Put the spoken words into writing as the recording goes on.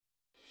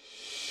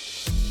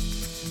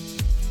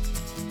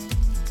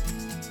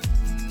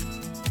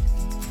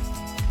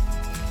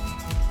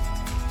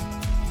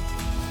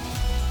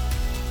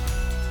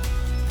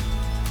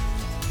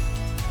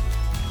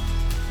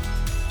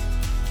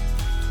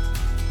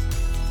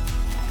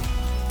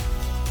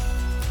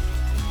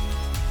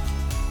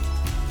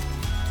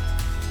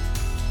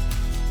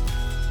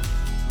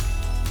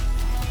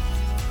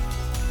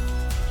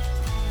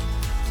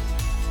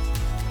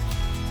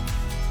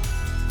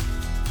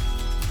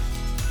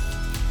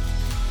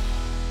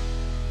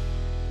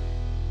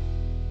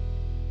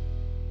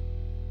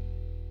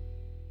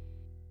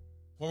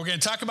What we're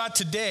going to talk about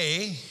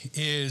today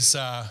is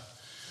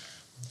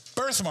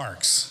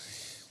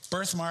birthmarks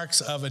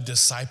of a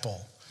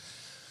disciple.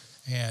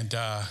 And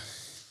I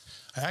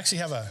actually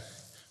have a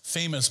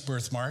famous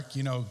birthmark.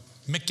 You know,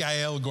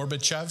 Mikhail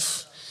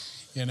Gorbachev,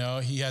 you know,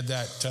 he had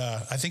that,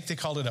 I think they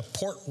called it a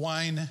port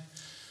wine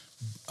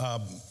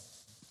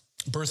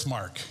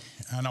birthmark.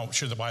 I'm not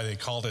sure why they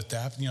called it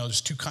that. You know,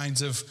 there's two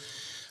kinds of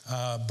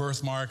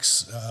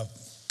birthmarks,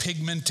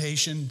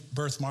 pigmentation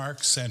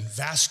birthmarks and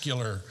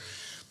vascular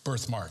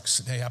birthmarks.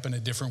 They happen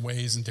in different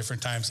ways and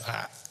different times.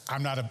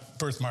 I'm not a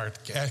birthmark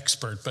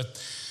expert,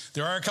 but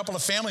there are a couple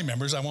of family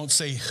members, I won't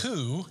say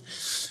who,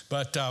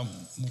 but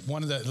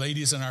one of the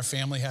ladies in our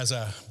family has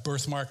a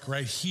birthmark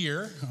right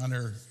here on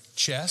her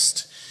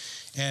chest,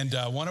 and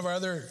one of our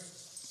other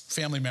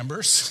family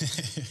members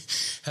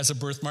has a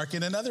birthmark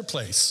in another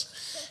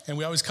place, and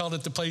we always called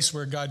it the place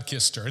where God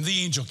kissed her, and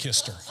the angel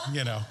kissed her,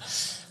 you know.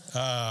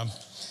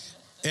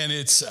 And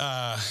it's,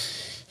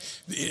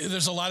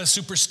 there's a lot of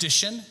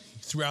superstition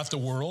throughout the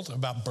world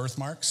about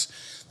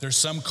birthmarks. There's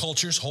some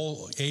cultures,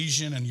 whole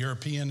Asian and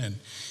European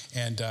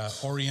and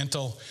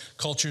Oriental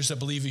cultures that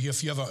believe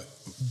if you have a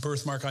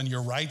birthmark on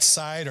your right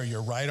side or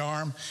your right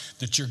arm,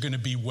 that you're going to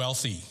be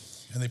wealthy.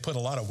 And they put a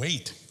lot of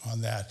weight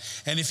on that.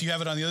 And if you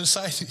have it on the other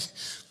side,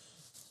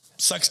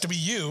 sucks to be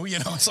you, you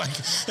know, it's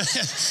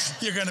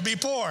like you're going to be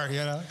poor,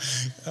 you know.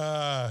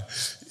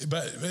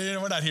 But you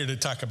know, we're not here to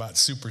talk about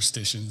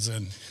superstitions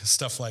and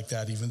stuff like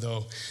that, even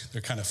though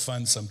they're kind of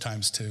fun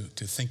sometimes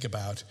to think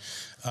about.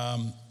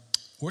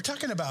 We're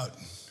talking about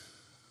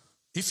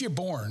if you're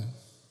born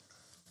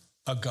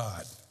a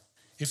God,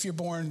 if you're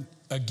born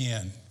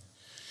again,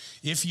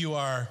 if you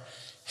are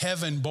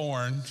heaven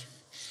born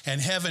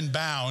and heaven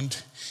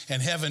bound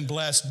and heaven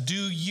blessed,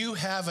 do you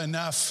have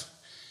enough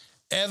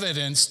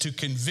evidence to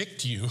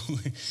convict you?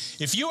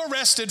 If you were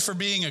arrested for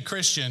being a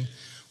Christian,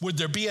 would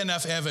there be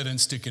enough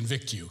evidence to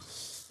convict you?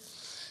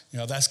 You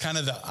know, that's kind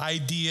of the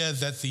idea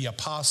that the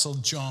Apostle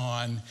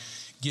John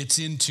gets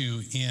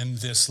into in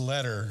this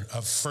letter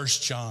of 1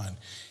 John.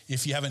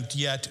 If you haven't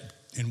yet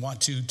and want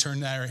to, turn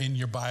there in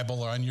your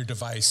Bible or on your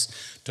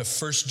device to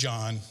 1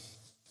 John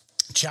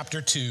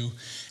chapter 2,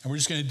 and we're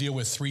just going to deal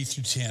with 3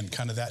 through 10,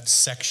 kind of that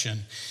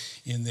section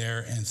in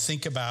there, and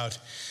think about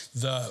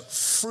the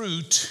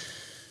fruit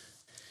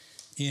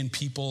in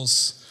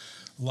people's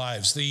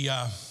lives.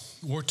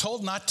 We're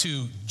told not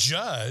to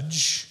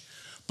judge,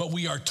 but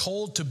we are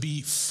told to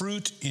be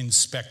fruit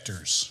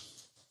inspectors.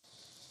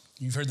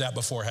 You've heard that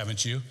before,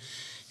 haven't you?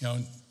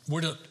 You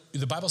know,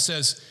 the Bible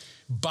says,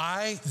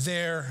 by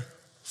their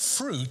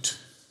fruit,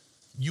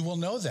 you will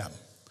know them.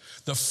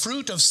 The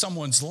fruit of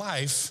someone's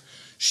life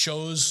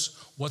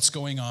shows what's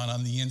going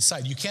on the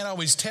inside. You can't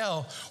always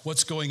tell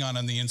what's going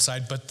on the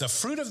inside, but the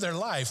fruit of their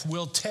life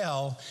will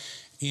tell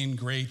in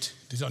great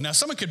detail. Now,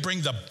 someone could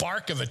bring the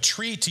bark of a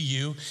tree to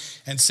you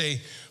and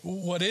say,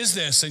 what is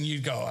this? And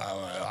you'd go,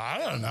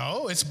 I don't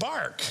know, it's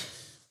bark.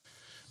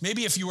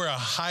 Maybe if you were a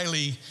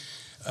highly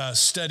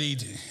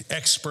studied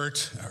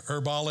expert,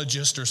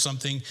 herbologist or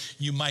something,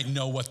 you might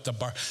know what the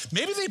bark.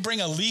 Maybe they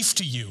bring a leaf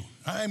to you.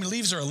 I mean,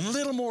 leaves are a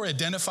little more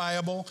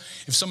identifiable.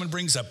 If someone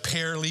brings a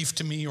pear leaf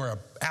to me or an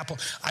apple,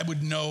 I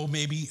would know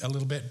maybe a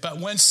little bit. But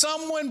when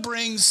someone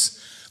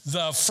brings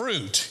the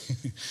fruit,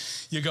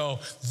 you go,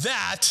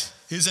 that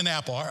is an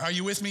apple. Are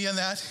you with me in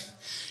that?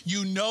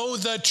 You know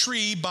the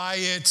tree by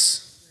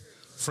its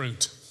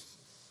fruit.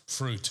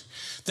 Fruit.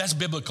 That's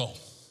biblical.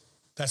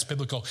 That's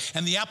biblical.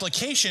 And the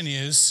application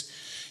is,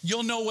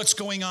 you'll know what's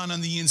going on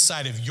the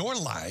inside of your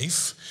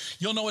life.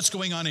 You'll know what's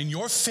going on in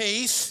your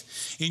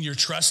faith, in your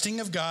trusting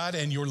of God,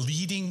 and your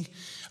leading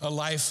a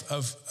life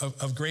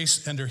of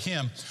grace under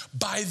Him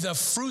by the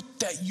fruit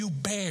that you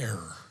bear,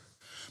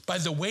 by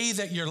the way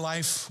that your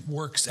life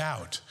works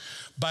out,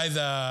 by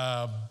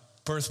the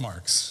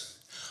birthmarks.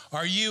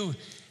 Are you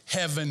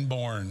heaven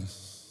born?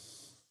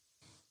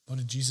 What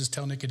did Jesus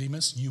tell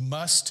Nicodemus? You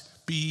must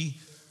be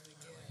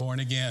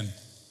born again.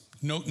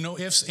 No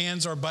ifs,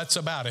 ands, or buts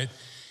about it.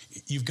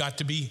 You've got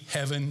to be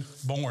heaven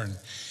born.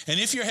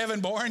 And if you're heaven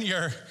born,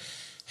 you're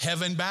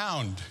heaven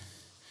bound.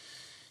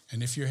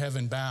 And if you're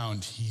heaven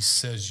bound, He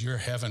says you're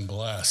heaven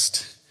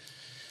blessed.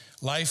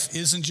 Life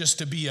isn't just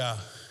to be a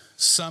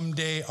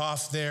someday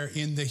off there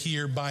in the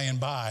here by and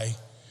by.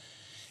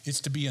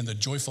 It's to be in the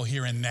joyful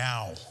here and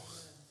now.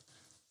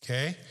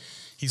 Okay?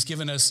 He's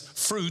given us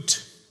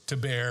fruit to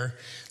bear,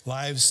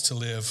 lives to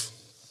live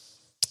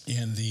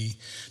in the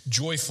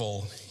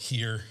joyful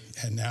here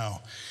and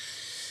now.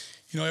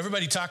 You know,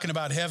 everybody talking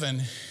about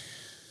heaven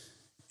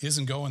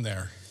isn't going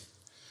there.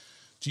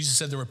 Jesus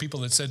said there were people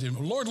that said to Him,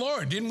 Lord,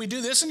 Lord, didn't we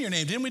do this in your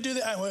name? Didn't we do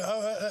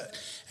that?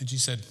 And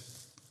Jesus said,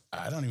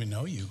 I don't even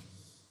know you.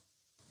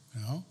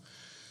 You know?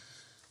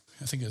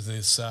 I think of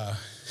this,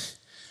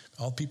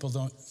 all people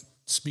don't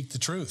speak the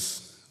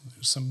truth.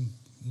 There's some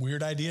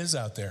weird ideas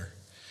out there.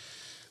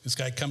 This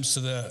guy comes to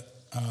the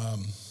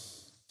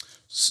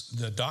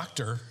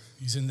doctor.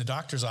 He's in the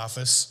doctor's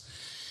office,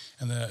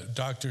 and the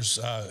doctor's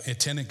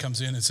attendant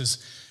comes in and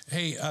says,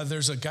 hey,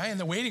 there's a guy in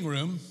the waiting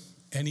room,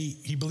 and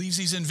he believes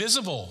he's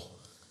invisible.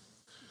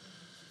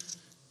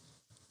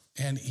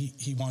 and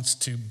he wants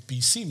to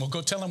be seen. Well,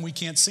 go tell him we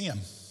can't see him.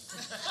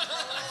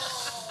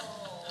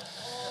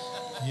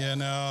 You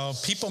know,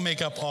 people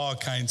make up all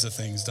kinds of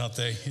things, don't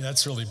they?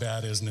 That's really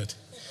bad, isn't it?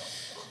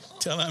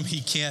 Tell him he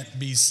can't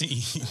be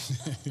seen.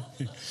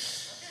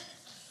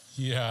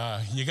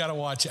 Yeah, you got to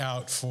watch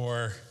out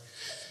for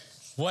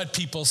what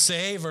people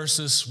say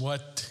versus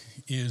what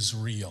is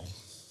real,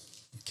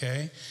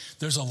 okay?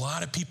 There's a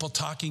lot of people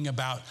talking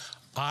about,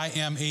 I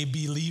am a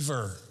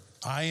believer,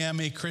 I am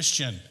a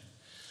Christian,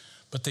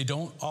 but they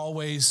don't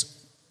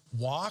always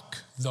walk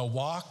the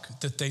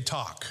walk that they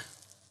talk,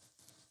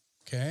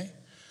 okay?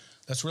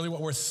 That's really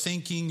what we're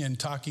thinking and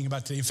talking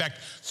about today. In fact,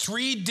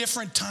 3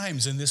 different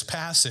times in this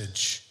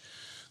passage,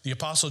 the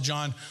Apostle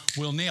John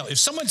will nail. If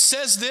someone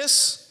says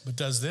this, but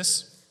does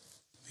this,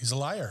 he's a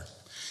liar.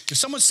 If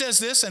someone says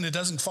this and it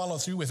doesn't follow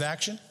through with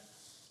action,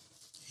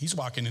 he's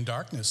walking in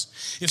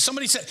darkness. If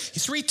somebody said,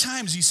 3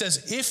 times he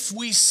says, if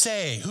we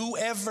say,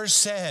 whoever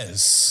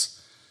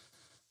says,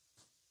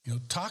 you know,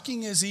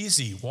 talking is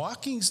easy.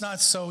 Walking's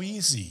not so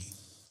easy.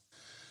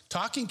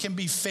 Talking can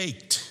be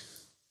faked.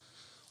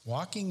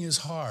 Walking is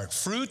hard.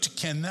 Fruit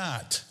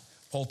cannot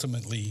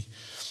ultimately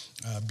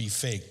be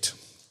faked.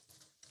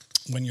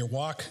 When your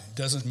walk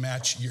doesn't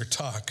match your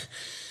talk,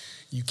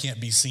 you can't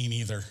be seen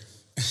either.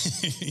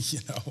 You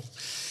know.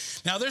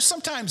 Now, there's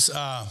sometimes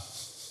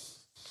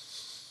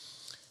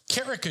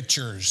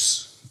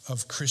caricatures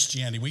of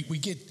Christianity. We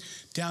get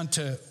down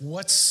to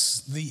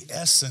what's the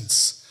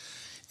essence.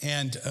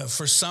 And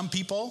for some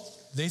people,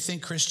 they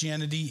think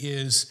Christianity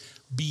is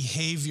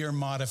behavior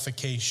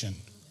modification.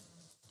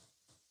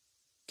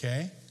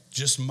 Okay?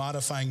 Just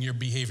modifying your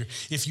behavior.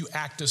 If you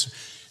act as...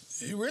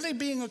 Really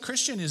being a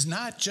Christian is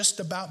not just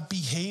about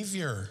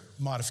behavior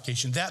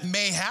modification. That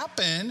may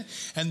happen,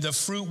 and the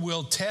fruit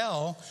will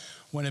tell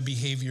when a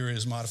behavior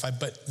is modified,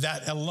 but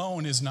that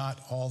alone is not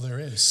all there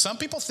is. Some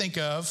people think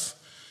of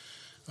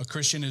a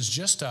Christian as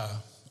just a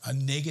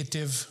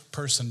negative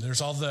person. There's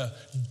all the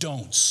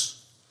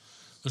don'ts.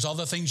 There's all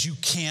the things you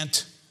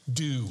can't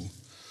do,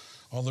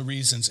 all the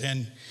reasons.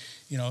 And,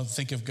 you know,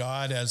 think of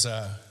God as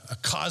a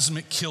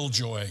cosmic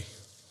killjoy.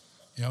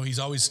 You know, he's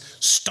always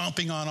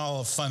stomping on all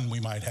the fun we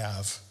might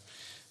have,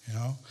 you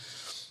know.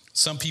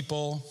 Some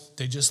people,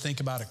 they just think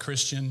about a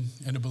Christian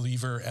and a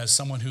believer as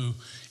someone who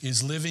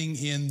is living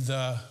in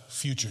the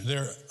future.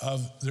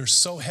 They're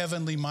so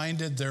heavenly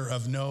minded, they're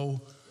of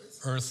no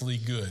earthly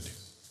good,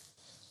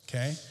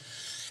 okay?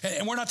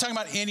 And we're not talking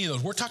about any of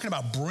those. We're talking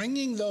about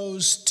bringing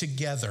those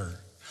together.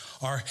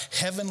 Our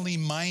heavenly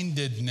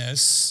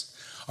mindedness,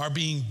 our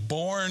being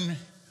born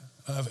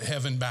of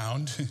heaven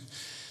bound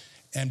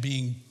and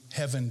being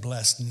heaven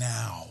blessed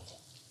now,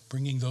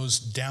 bringing those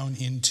down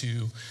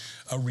into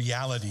a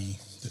reality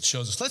that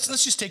shows us.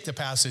 Let's just take the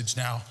passage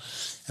now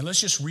and let's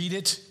just read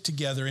it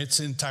together in its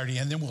entirety,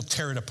 and then we'll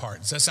tear it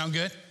apart. Does that sound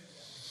good?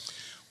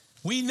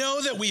 We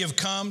know that we have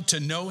come to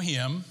know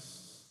him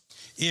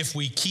if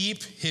we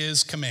keep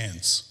his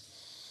commands.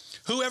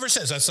 Whoever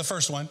says, that's the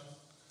first one.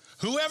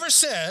 Whoever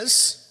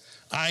says,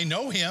 I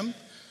know him,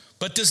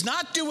 but does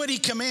not do what he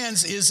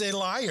commands is a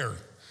liar,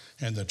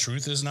 and the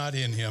truth is not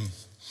in him.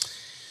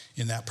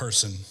 In that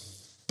person.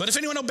 But if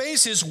anyone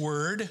obeys his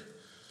word,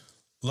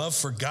 love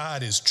for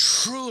God is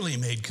truly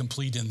made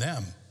complete in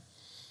them.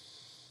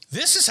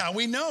 This is how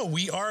we know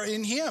we are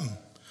in him.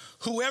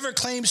 Whoever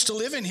claims to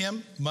live in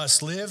him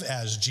must live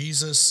as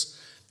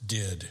Jesus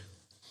did.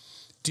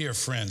 Dear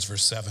friends,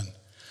 verse 7,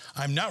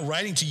 I'm not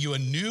writing to you a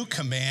new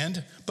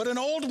command, but an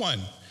old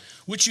one,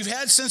 which you've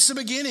had since the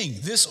beginning.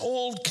 This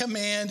old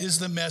command is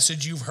the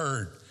message you've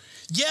heard.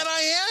 Yet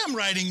I am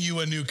writing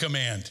you a new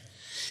command.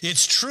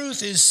 Its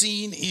truth is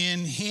seen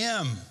in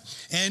him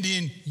and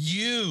in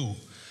you,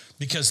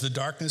 because the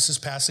darkness is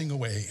passing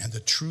away and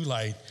the true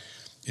light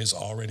is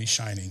already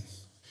shining.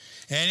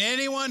 And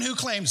anyone who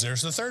claims,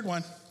 there's the third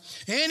one,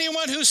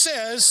 anyone who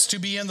says to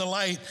be in the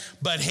light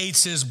but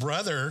hates his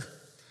brother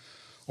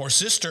or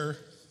sister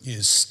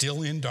is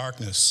still in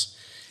darkness.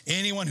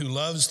 Anyone who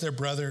loves their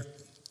brother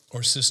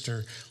or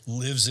sister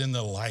lives in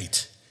the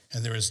light,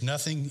 and there is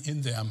nothing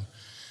in them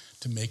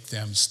to make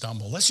them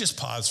stumble. Let's just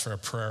pause for a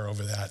prayer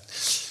over that.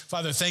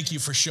 Father, thank you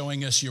for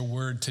showing us your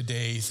word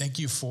today. Thank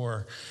you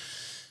for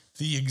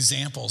the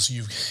examples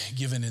you've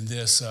given in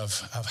this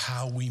of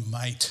how we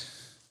might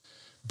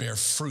bear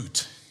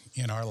fruit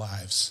in our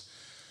lives.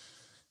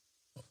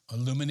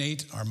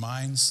 Illuminate our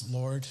minds,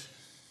 Lord.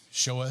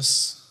 Show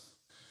us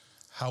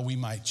how we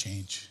might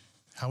change,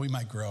 how we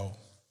might grow,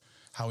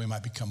 how we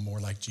might become more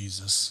like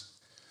Jesus.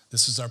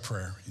 This is our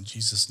prayer in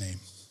Jesus' name.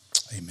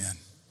 Amen.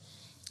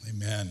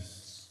 Amen.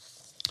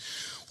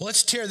 Well,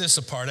 let's tear this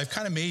apart. I've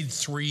kind of made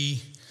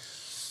 3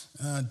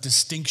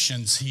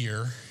 distinctions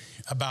here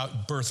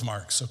about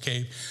birthmarks,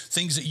 okay?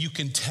 Things that you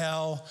can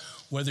tell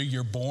whether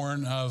you're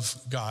born of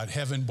God,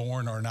 heaven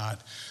born or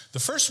not. The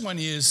first one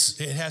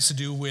is, it has to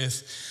do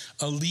with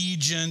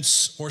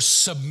allegiance or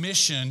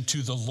submission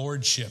to the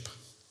lordship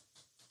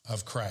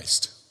of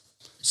Christ.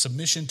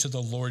 Submission to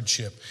the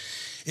lordship.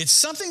 It's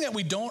something that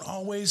we don't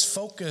always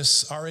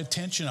focus our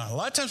attention on. A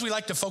lot of times we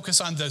like to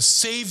focus on the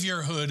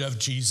saviorhood of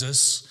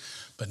Jesus,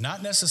 but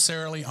not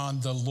necessarily on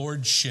the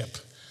lordship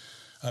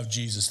of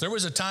Jesus. There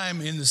was a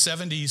time in the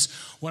 70s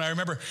when I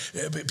remember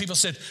people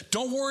said,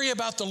 don't worry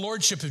about the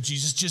lordship of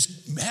Jesus.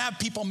 Just have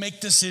people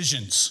make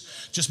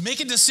decisions. Just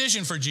make a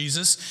decision for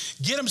Jesus,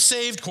 get them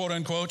saved, quote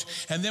unquote,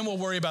 and then we'll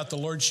worry about the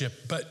lordship.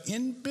 But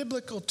in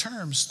biblical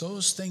terms,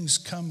 those things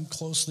come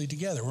closely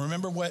together.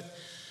 Remember what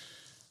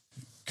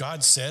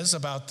God says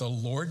about the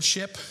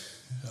lordship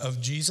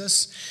of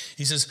Jesus?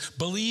 He says,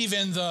 believe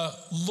in the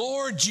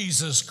Lord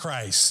Jesus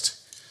Christ.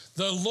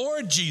 The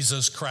Lord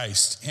Jesus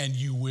Christ, and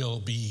you will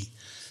be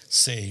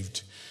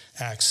saved.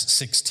 Acts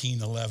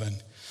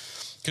 16:11.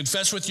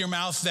 Confess with your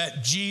mouth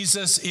that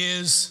Jesus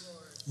is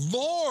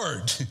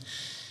Lord.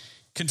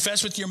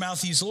 Confess with your mouth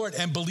he's Lord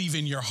and believe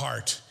in your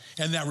heart.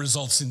 And that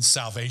results in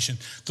salvation.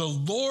 The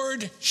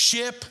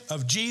lordship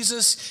of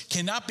Jesus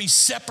cannot be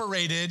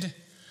separated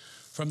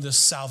from the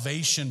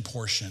salvation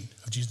portion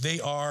of Jesus. They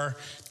are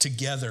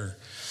together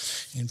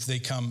and they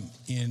come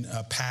in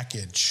a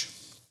package.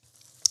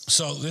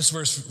 So this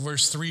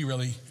verse 3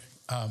 really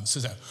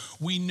says that.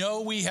 We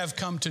know we have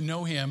come to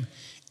know him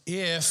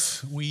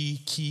if we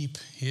keep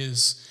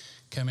his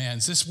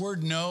commands. This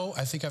word know,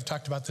 I think I've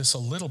talked about this a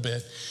little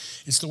bit.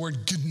 It's the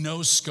word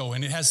gnosko,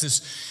 and it has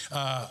this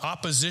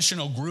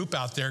oppositional group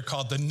out there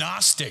called the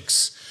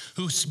Gnostics,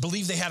 who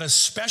believe they had a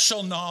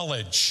special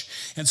knowledge.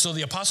 And so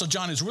the Apostle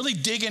John is really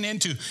digging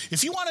into,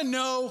 if you want to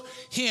know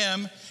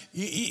him,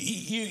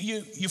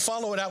 you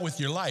follow it out with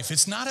your life.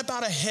 It's not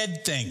about a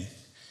head thing.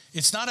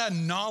 It's not a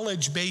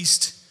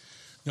knowledge-based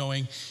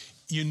knowing.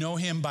 You know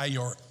him by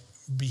your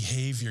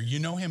behavior. You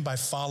know him by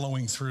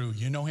following through.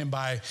 You know him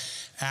by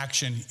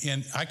action.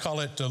 And I call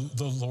it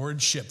the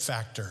lordship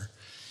factor.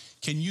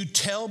 Can you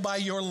tell by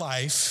your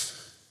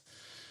life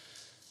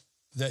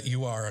that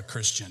you are a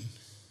Christian,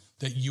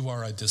 that you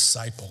are a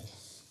disciple,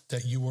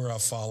 that you are a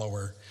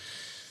follower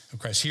of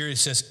Christ? Here it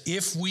says,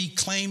 if we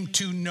claim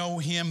to know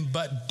him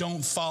but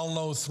don't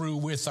follow through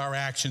with our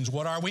actions,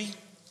 what are we?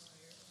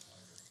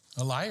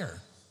 A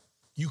liar.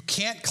 You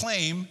can't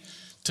claim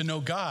to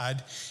know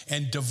God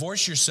and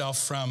divorce yourself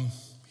from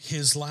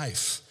his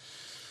life,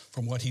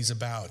 from what he's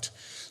about.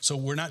 So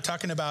we're not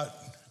talking about,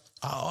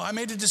 I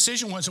made a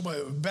decision once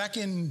back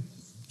in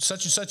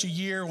such and such a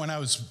year when I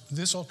was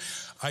this old,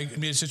 I made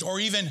a decision, or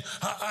even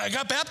I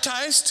got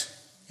baptized.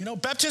 You know,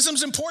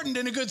 baptism's important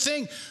and a good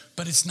thing,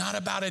 but it's not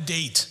about a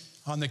date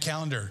on the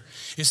calendar.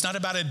 It's not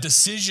about a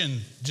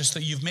decision just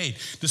that you've made.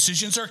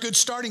 Decisions are good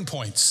starting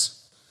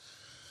points,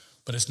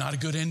 but it's not a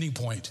good ending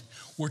point.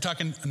 We're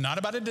talking not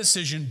about a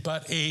decision,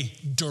 but a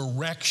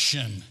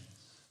direction.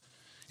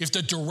 If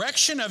the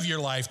direction of your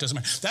life doesn't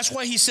matter, that's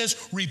why he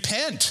says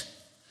repent.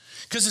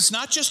 Because it's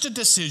not just a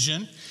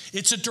decision,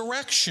 it's a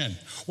direction.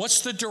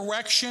 What's the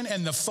direction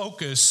and the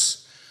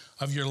focus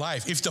of your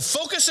life? If the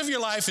focus of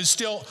your life is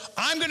still,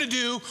 I'm going to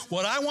do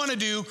what I want to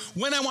do,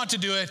 when I want to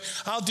do it,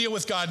 I'll deal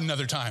with God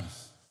another time.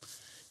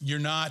 You're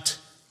not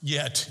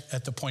yet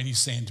at the point he's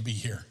saying to be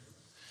here.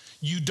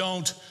 You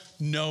don't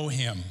know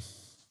him.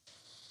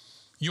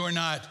 You are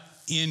not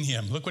in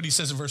him. Look what he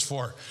says in verse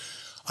 4.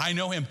 I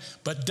know him,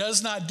 but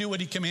does not do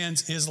what he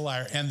commands is a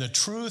liar. And the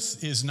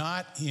truth is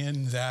not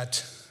in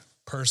that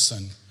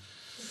person.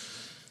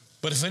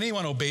 But if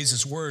anyone obeys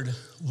his word,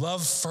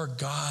 love for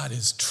God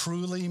is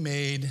truly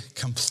made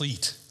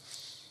complete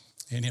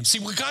in him. See,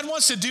 what God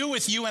wants to do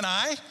with you and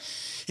I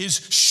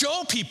is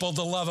show people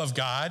the love of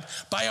God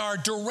by our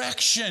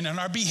direction and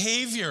our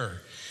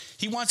behavior.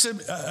 He wants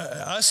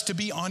us to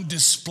be on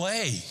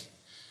display,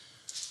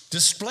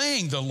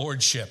 displaying the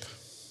lordship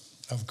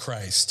of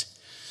Christ.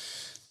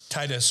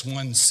 Titus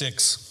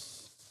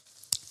 1:6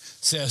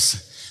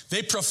 says,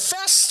 they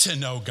profess to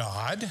know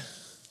God.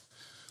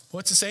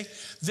 What's it say?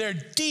 Their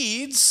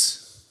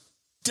deeds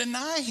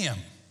deny him.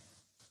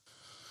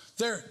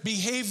 Their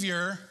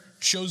behavior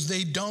shows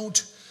they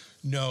don't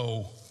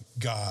know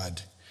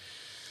God.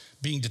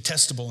 Being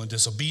detestable and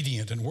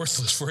disobedient and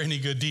worthless for any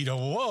good deed. Oh,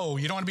 whoa,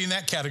 you don't want to be in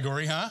that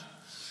category, huh?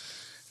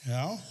 You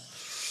know?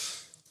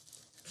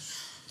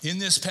 In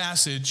this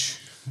passage,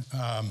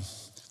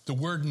 the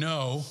word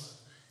know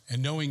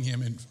and knowing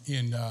him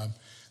in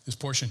this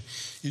portion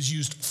is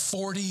used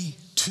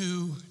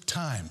 42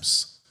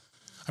 times.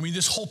 I mean,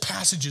 this whole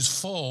passage is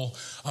full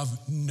of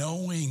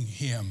knowing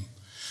him.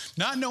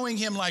 Not knowing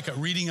him like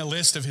reading a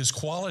list of his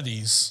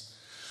qualities,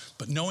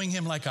 but knowing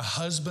him like a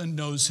husband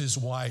knows his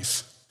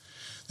wife.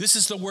 This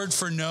is the word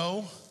for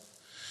know,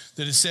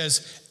 that it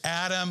says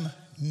Adam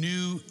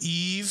knew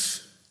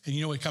Eve, and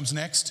you know what comes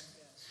next?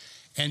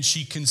 And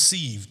she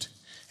conceived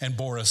and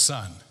bore a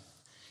son.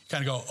 You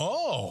kind of go,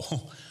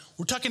 oh,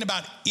 we're talking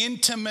about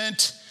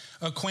intimate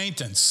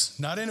acquaintance,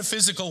 not in a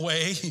physical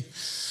way,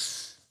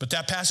 but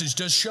that passage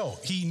does show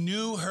he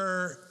knew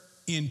her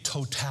in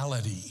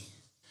totality.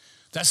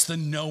 That's the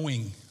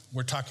knowing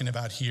we're talking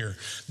about here.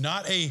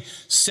 Not a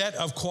set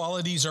of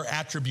qualities or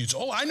attributes.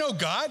 Oh, I know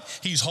God.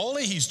 He's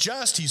holy. He's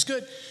just. He's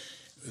good.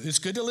 It's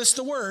good to list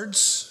the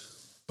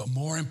words, but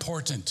more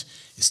important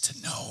is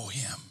to know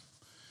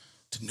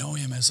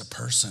him as a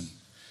person,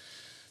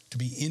 to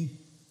be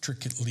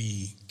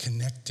intricately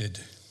connected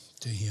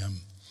to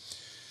him.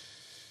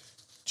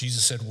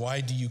 Jesus said,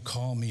 why do you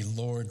call me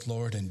Lord,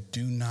 Lord, and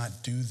do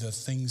not do the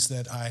things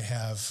that I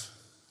have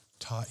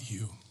taught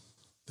you,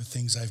 the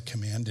things I've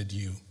commanded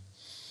you?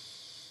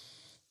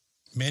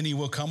 Many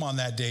will come on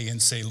that day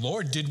and say,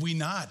 Lord, did we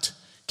not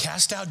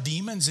cast out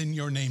demons in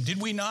your name?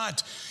 Did we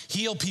not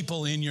heal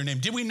people in your name?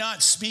 Did we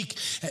not speak?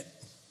 He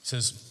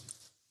says,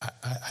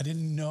 I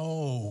didn't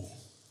know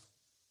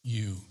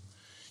you.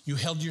 You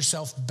held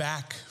yourself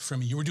back from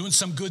me. You were doing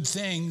some good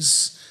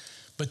things,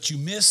 but you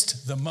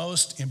missed the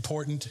most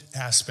important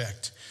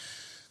aspect,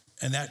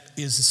 and that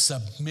is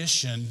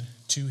submission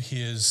to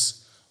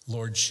his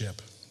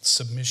lordship,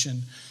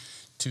 submission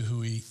to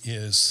who he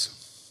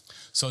is.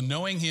 So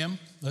knowing him,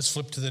 let's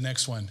flip to the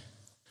next one.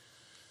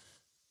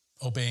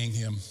 Obeying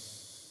him.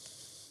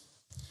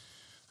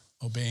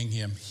 Obeying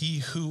him. He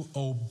who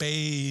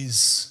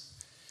obeys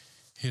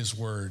his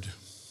word.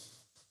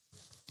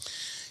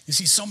 You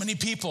see, so many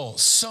people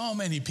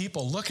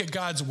look at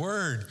God's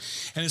word,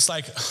 and it's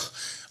like,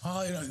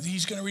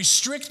 he's going to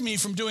restrict me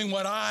from doing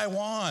what I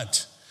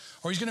want,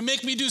 or he's going to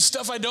make me do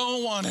stuff I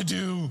don't want to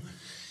do.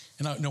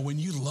 And no, when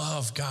you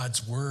love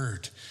God's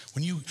word,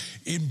 when you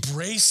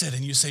embrace it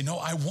and you say, no,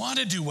 I want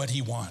to do what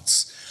he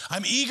wants.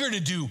 I'm eager to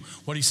do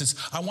what he says.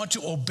 I want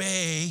to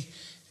obey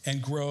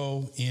and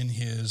grow in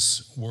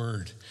his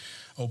word.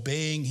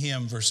 Obeying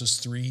him, verses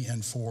 3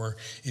 and 4,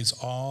 is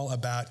all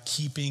about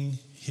keeping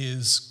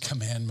his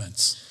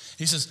commandments.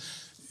 He says,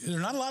 there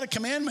are not a lot of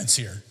commandments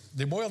here.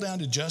 They boil down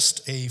to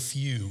just a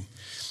few.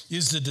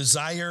 Is the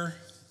desire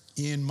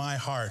in my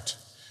heart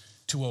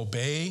to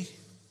obey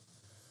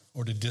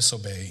or to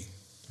disobey,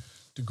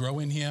 to grow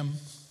in him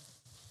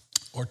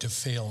or to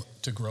fail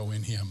to grow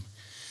in him?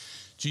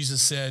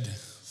 Jesus said,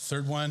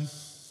 third one,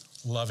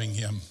 loving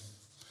him.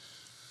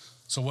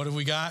 So what have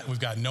we got? We've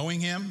got knowing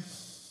him,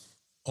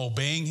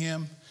 obeying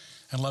him,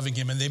 and loving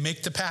him. And they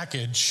make the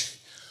package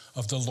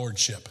of the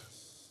lordship.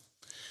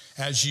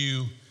 As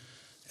you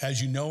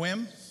know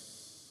him,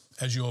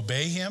 as you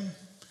obey him,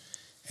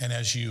 and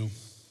as you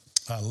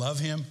love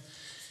him,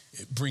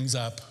 it brings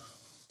up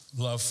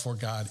love for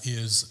God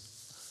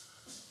is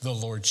the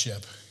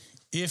lordship.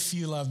 If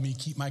you love me,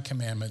 keep my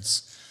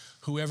commandments.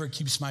 Whoever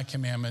keeps my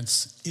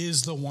commandments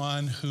is the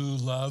one who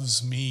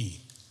loves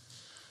me.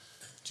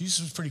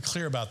 Jesus was pretty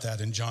clear about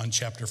that in John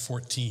chapter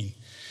 14.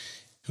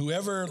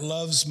 Whoever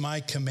loves my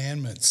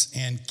commandments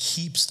and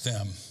keeps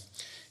them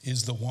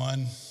is the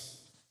one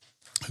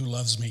who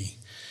loves me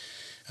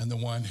and the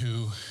one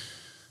who...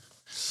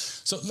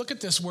 So look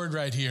at this word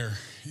right here.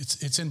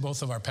 It's in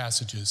both of our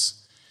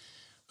passages.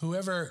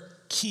 Whoever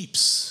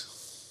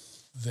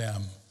keeps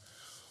them.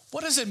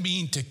 What does it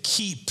mean to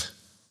keep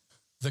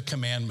the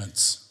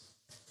commandments?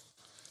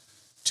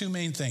 Two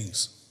main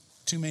things.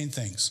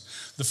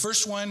 The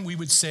first one, we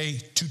would say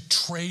to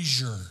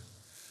treasure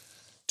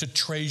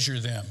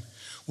them.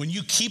 When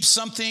you keep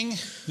something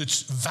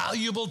that's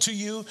valuable to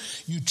you,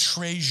 you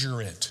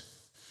treasure it.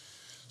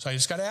 So I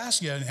just got to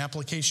ask you an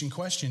application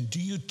question. Do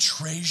you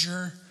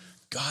treasure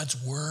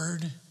God's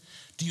word?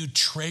 Do you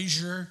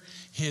treasure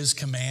his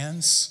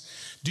commands?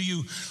 Do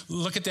you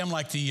look at them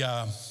like the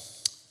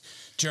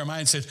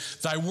Jeremiah said,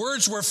 thy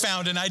words were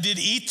found and I did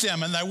eat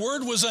them, and thy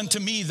word was unto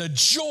me the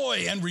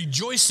joy and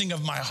rejoicing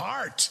of my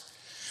heart.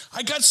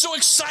 I got so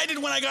excited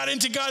when I got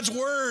into God's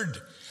word.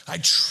 I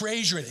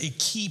treasure it. I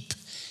keep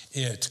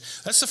it.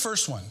 That's the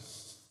first one.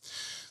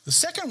 The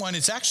second one,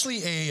 it's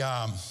actually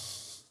a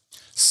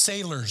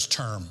sailor's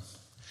term.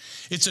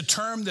 It's a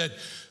term that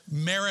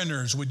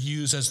mariners would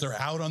use as they're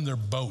out on their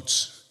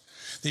boats.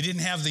 They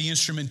didn't have the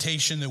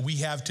instrumentation that we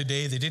have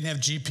today. They didn't have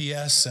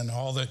GPS and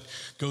all that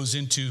goes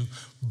into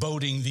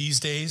boating these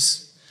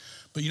days.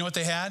 But you know what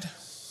they had?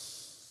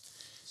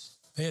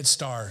 They had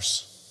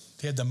stars.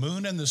 They had the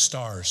moon and the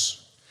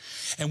stars.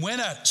 And when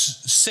a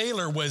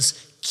sailor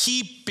was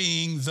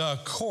keeping the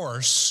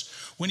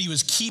course, when he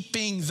was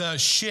keeping the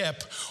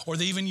ship, or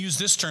they even use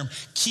this term,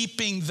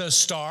 keeping the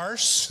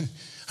stars.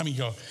 I mean, you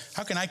go,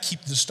 how can I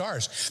keep the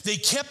stars? They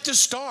kept the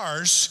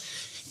stars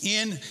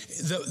in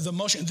the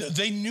motion.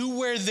 They knew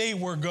where they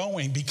were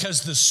going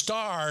because the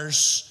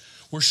stars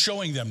were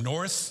showing them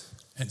north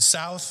and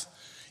south,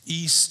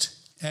 east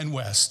and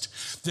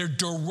west. Their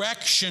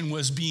direction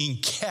was being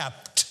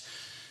kept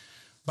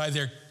by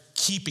their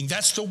keeping.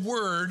 That's the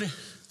word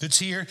that's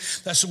here.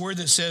 That's the word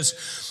that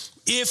says,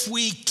 if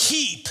we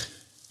keep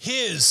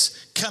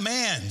his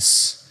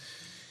commands.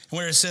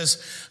 Where it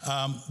says,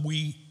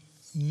 we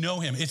know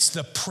him. It's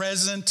the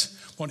present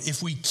one.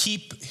 If we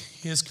keep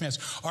his commands.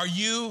 Are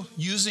you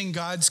using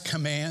God's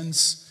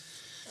commands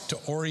to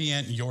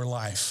orient your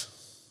life?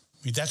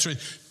 I mean, that's what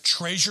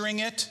treasuring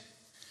it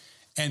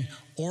and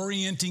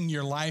orienting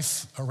your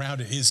life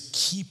around it is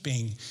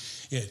keeping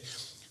it.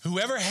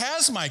 Whoever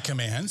has my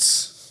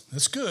commands,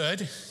 that's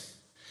good,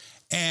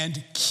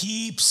 and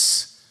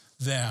keeps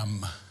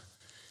them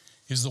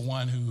is the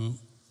one who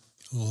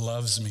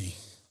loves me.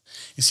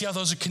 You see how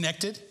those are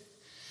connected?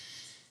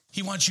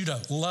 He wants you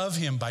to love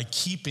him by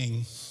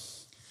keeping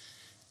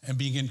and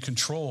being in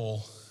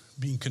control,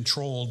 being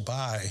controlled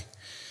by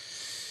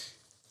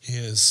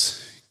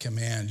his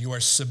command. You are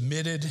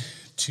submitted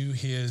to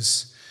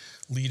his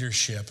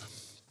leadership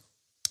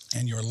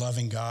and your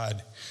loving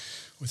God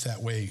with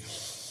that way.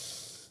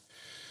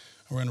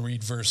 We're going to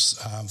read verse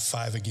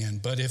 5 again.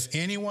 But if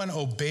anyone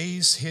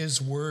obeys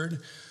his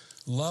word,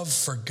 love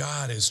for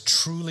God is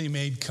truly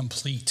made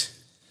complete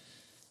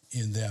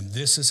in them.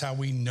 This is how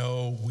we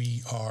know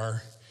we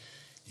are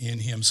in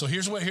him. So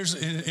here's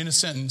in a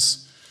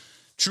sentence.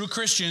 True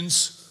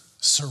Christians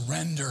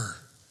surrender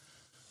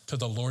to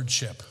the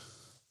lordship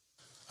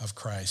of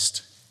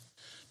Christ.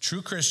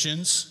 True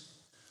Christians,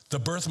 the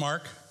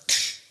birthmark,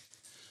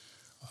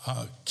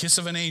 kiss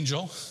of an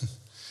angel,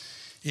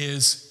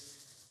 is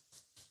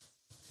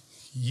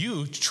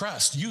you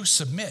trust, you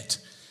submit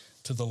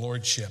to the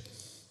lordship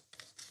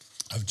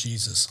of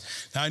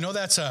Jesus. Now, I know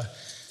that's a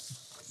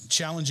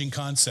challenging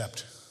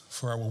concept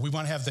for our world. We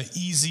want to have the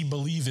easy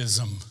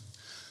believism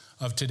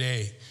of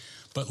today,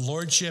 but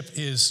lordship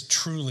is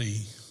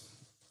truly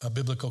a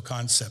biblical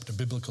concept, a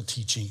biblical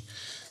teaching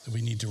that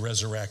we need to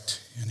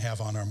resurrect and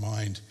have on our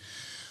mind.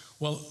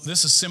 Well,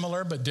 this is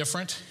similar but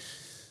different.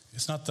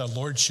 It's not the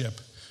lordship,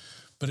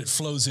 but it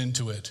flows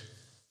into it.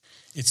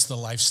 It's the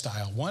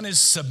lifestyle. One is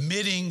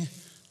submitting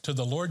to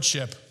the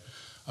lordship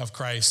of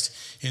Christ.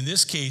 In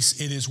this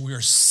case, it is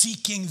we're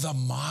seeking the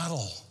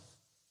model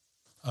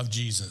of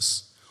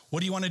Jesus. What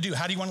do you want to do?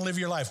 How do you want to live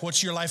your life?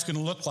 What's your life going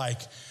to look like?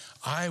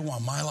 I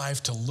want my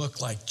life to look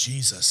like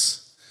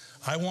Jesus.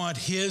 I want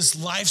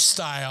his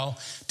lifestyle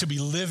to be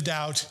lived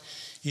out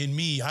in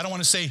me. I don't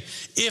want to say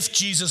if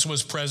Jesus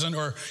was present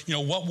or,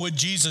 what would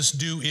Jesus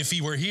do if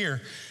he were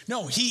here?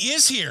 No, he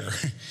is here.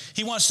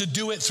 He wants to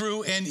do it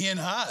through and in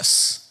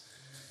us.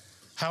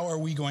 How are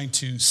we going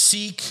to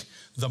seek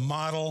the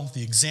model,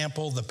 the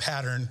example, the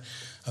pattern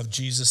of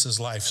Jesus'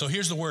 life? So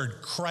here's the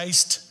word,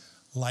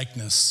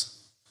 Christ-likeness.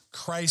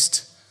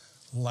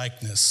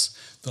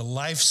 Christ-likeness, the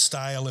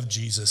lifestyle of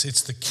Jesus.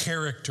 It's the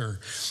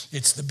character,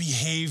 it's the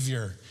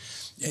behavior,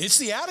 it's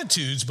the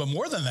attitudes, but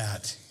more than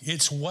that,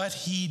 it's what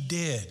he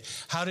did.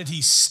 How did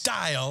he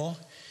style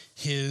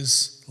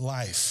his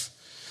life?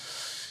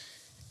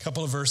 A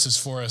couple of verses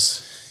for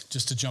us,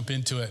 just to jump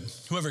into it.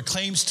 Whoever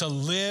claims to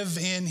live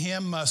in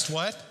him must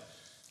what?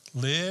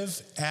 Live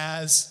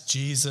as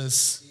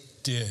Jesus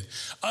did.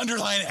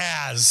 Underline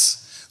as.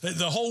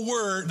 The whole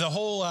word, the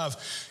whole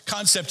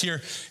concept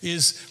here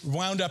is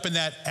wound up in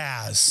that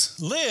as.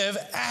 Live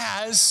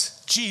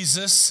as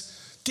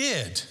Jesus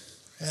did,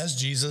 as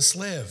Jesus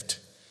lived.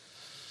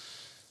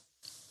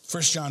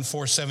 1 John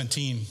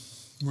 4:17,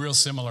 real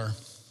similar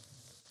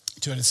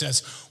to it. It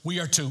says,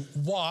 we are to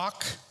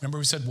walk. Remember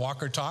we said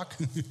walk or talk?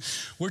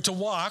 We're to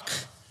walk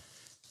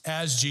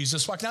as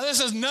Jesus walked. Now,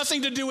 this has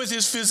nothing to do with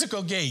his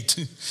physical gait.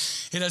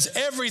 It has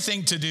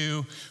everything to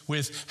do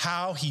with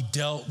how he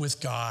dealt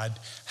with God,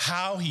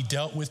 how he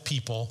dealt with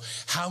people,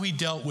 how he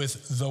dealt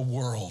with the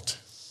world.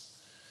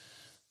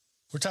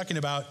 We're talking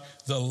about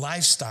the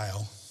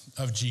lifestyle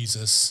of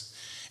Jesus.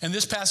 And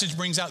this passage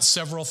brings out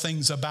several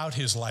things about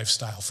his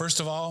lifestyle. First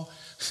of all,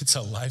 it's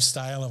a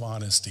lifestyle of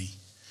honesty.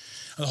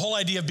 The whole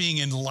idea of being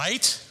in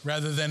light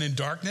rather than in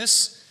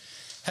darkness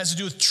has to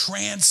do with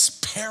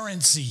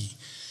transparency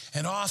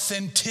and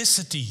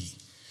authenticity.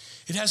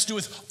 It has to do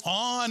with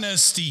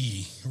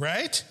honesty,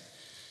 right?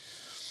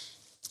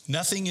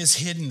 Nothing is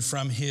hidden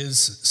from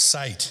his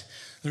sight.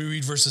 Let me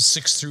read verses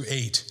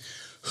 6-8.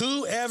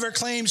 Whoever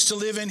claims to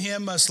live in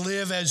him must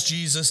live as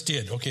Jesus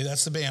did. Okay,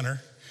 that's the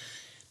banner.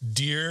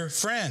 Dear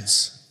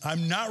friends,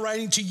 I'm not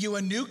writing to you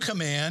a new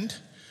command,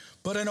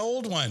 but an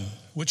old one,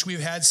 which we've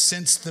had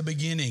since the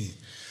beginning.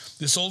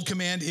 This old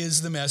command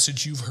is the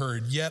message you've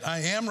heard, yet I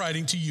am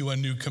writing to you a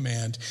new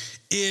command.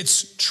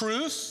 Its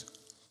truth,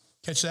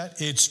 catch that?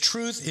 Its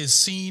truth is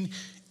seen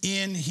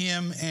in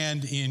him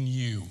and in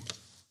you.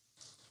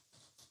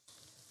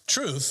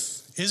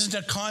 Truth isn't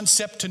a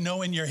concept to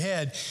know in your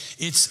head.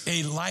 It's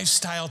a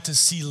lifestyle to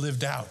see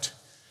lived out.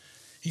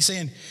 He's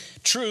saying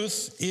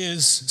truth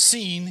is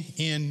seen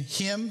in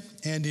him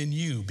and in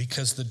you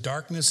because the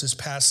darkness is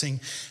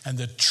passing and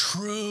the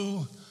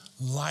true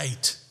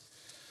light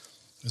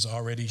is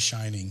already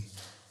shining.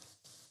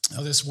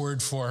 Now, this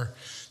word for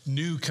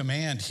new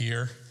command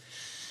here,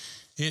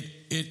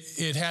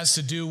 it has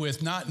to do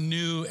with not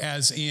new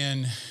as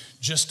in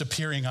just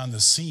appearing on the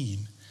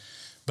scene,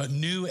 but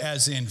new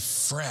as in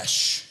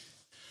fresh,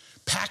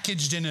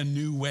 packaged in a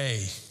new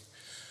way,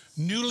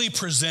 newly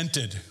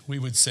presented, we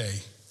would say.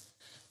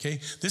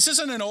 Okay, this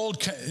isn't an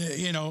old,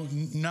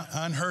 not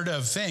unheard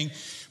of thing,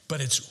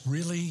 but it's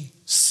really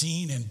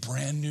seen in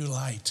brand new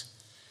light.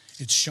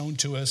 It's shown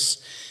to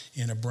us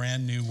in a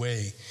brand new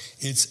way.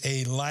 It's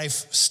a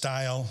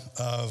lifestyle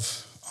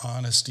of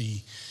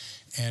honesty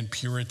and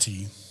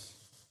purity.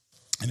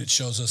 And it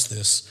shows us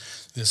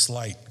this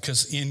light.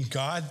 Because in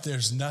God,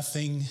 there's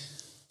nothing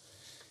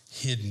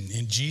hidden.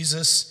 In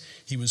Jesus,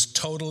 he was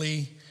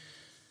totally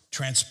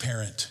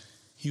transparent.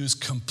 He was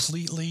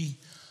completely,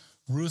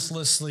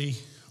 ruthlessly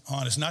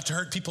honest. Not to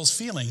hurt people's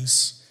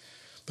feelings,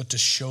 but to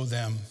show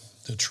them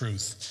the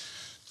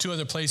truth. Two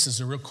other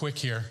places are real quick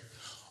here.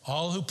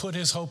 All who put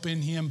his hope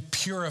in him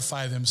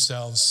purify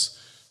themselves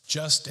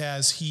just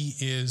as he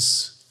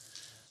is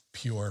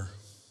pure.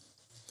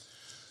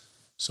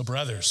 So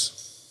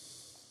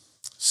brothers,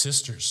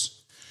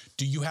 sisters,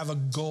 do you have a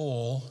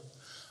goal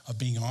of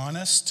being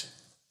honest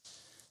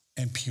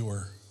and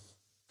pure,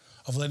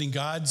 of letting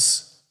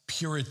God's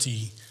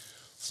purity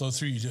flow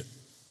through you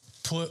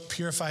to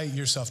purify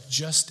yourself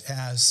just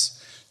as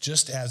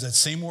that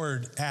same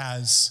word,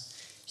 as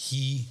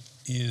he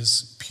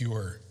is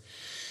pure?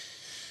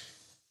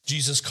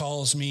 Jesus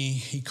calls me,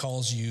 he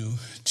calls you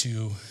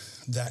to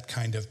that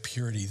kind of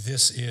purity.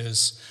 This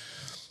is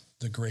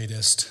the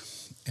greatest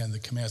and the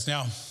commands.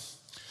 Now,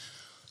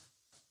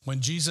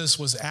 when Jesus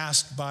was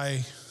asked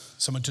by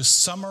someone to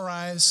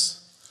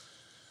summarize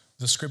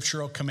the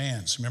scriptural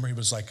commands, remember he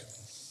was like,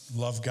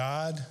 love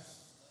God,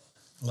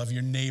 love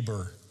your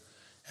neighbor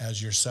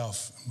as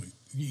yourself.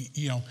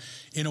 You know,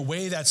 in a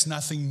way that's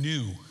nothing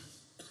new,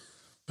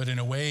 but in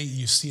a way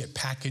you see it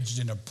packaged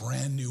in a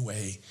brand new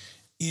way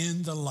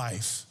in the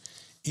life,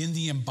 in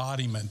the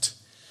embodiment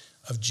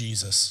of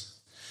Jesus.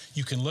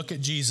 You can look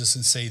at Jesus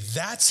and say,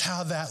 that's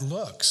how that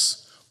looks.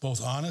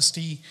 Both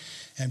honesty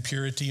and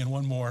purity, and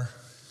one more,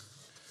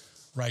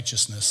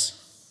 righteousness.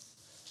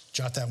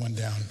 Jot that one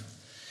down.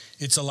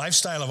 It's a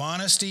lifestyle of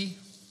honesty.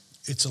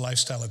 It's a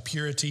lifestyle of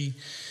purity.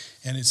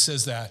 And it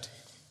says that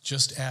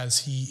just as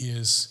he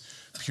is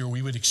pure,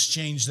 we would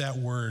exchange that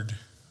word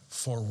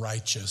for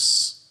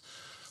righteous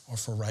or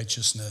for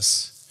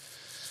righteousness.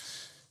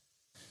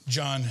 1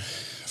 John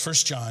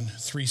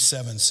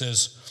 3:7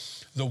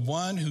 says, the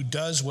one who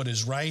does what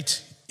is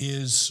right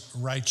is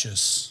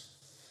righteous,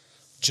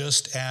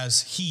 just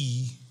as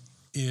he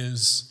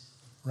is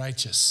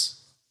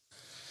righteous.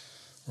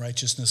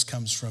 Righteousness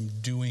comes from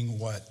doing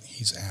what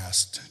he's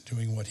asked,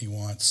 doing what he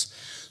wants.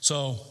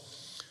 So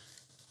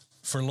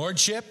for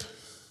lordship,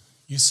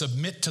 you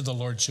submit to the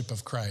lordship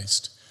of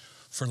Christ.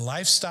 For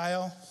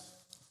lifestyle,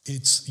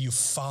 it's you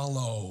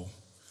follow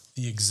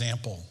the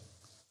example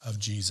of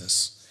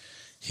Jesus,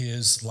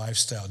 his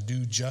lifestyle.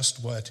 Do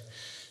just what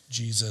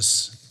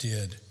Jesus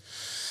did.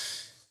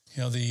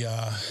 You know,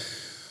 the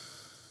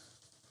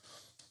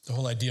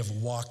whole idea of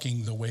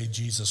walking the way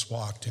Jesus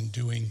walked and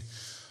doing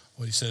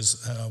what he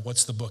says,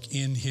 what's the book?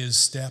 In his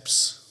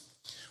steps,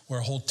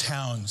 where a whole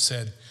town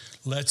said,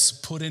 let's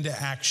put into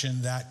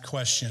action that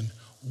question,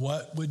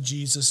 what would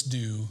Jesus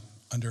do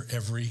under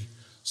every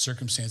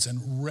circumstance?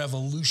 And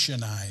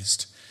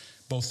revolutionized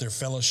both their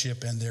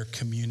fellowship and their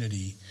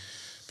community,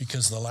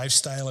 because the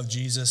lifestyle of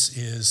Jesus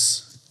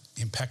is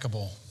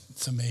impeccable.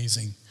 It's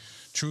amazing.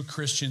 True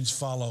Christians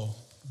follow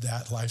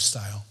that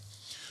lifestyle.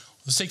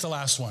 Let's take the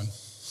last one.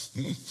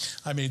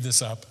 I made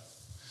this up.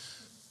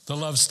 The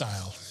love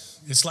style.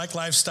 It's like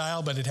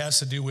lifestyle, but it has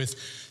to do with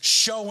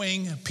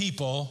showing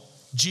people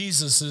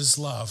Jesus's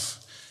love,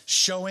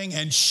 showing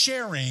and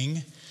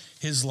sharing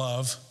his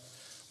love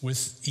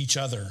with each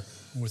other,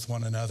 with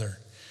one another.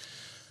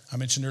 I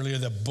mentioned earlier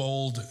the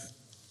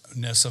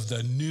boldness of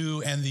the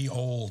new and the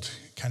old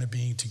kind of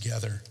being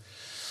together.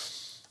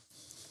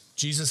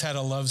 Jesus had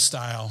a love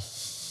style.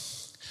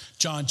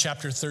 John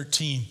chapter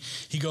 13,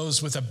 he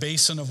goes with a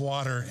basin of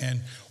water,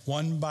 and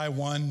one by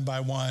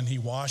one, he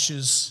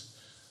washes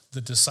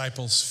the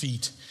disciples'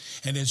 feet.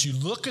 And as you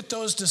look at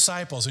those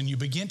disciples and you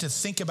begin to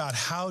think about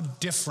how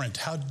different,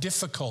 how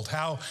difficult,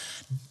 how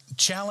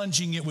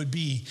challenging it would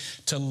be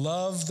to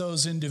love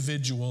those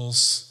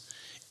individuals,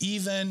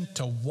 even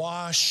to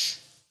wash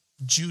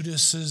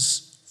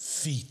Judas's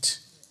feet,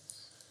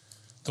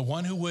 the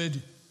one who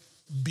would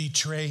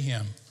betray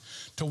him,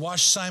 to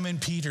wash Simon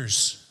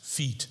Peter's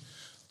feet,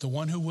 the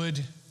one who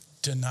would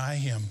deny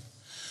him,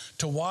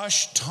 to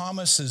wash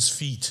Thomas's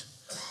feet,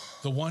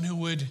 the one who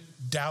would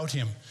doubt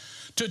him,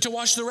 to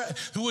wash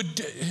who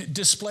would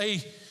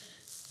display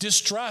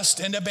distrust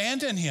and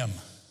abandon him.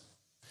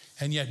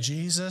 And yet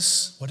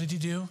Jesus, what did he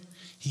do?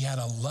 He had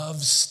a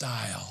love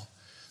style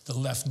that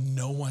left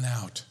no one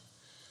out.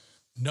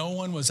 No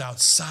one was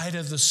outside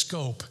of the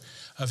scope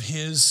of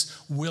his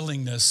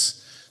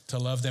willingness to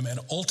love them. And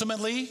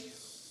ultimately,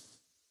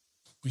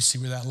 we see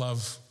where that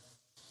love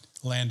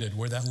landed,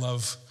 where that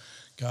love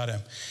got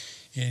him.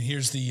 And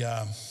here's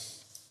the,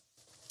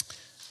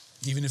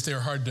 even if they're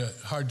hard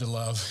to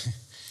love, he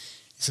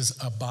says,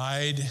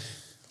 abide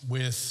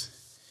with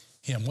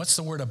him. What's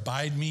the word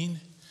abide mean?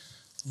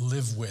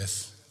 Live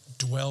with,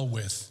 dwell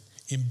with,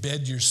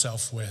 embed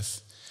yourself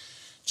with.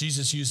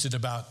 Jesus used it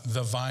about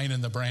the vine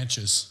and the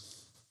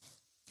branches.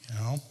 You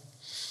know,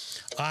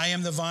 I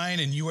am the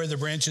vine and you are the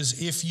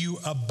branches. If you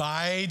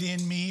abide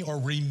in me or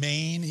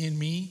remain in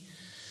me,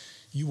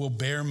 you will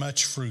bear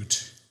much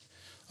fruit.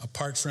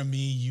 Apart from me,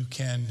 you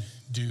can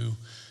do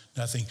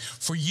nothing.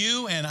 For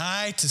you and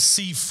I to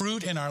see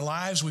fruit in our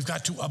lives, we've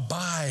got to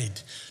abide,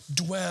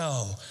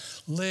 dwell,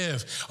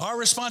 live. Our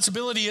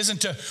responsibility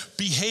isn't to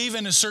behave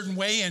in a certain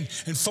way and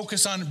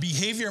focus on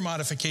behavior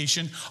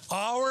modification.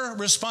 Our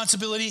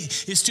responsibility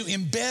is to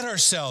embed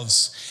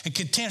ourselves and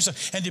contain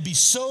ourselves and to be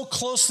so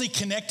closely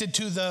connected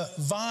to the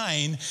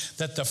vine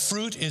that the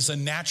fruit is a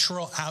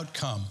natural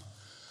outcome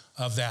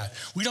of that.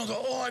 We don't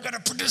go, I got to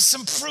produce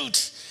some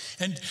fruit,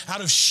 and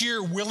out of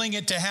sheer willing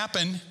it to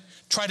happen,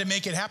 try to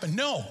make it happen.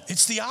 No,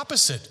 it's the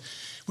opposite.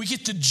 We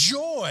get the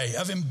joy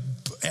of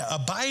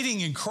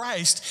abiding in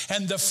Christ,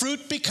 and the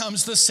fruit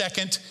becomes the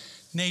second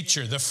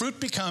nature. The fruit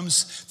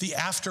becomes the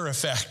after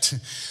effect.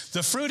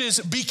 The fruit is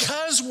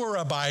because we're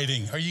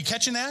abiding. Are you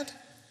catching that?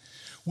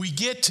 We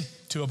get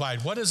to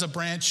abide. What does a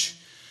branch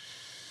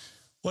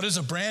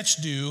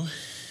do?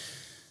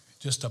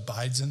 Just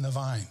abides in the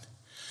vine.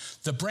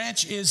 The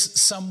branch is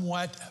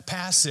somewhat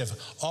passive.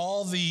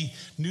 All the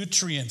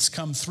nutrients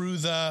come through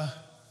the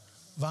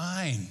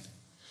vine.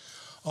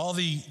 All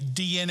the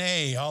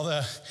DNA, all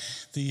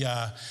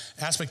the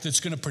aspect that's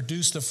going to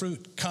produce the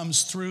fruit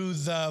comes through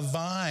the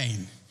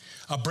vine.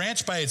 A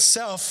branch by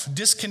itself,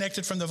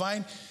 disconnected from the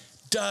vine,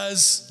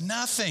 does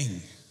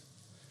nothing,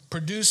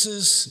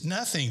 produces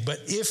nothing. But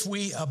if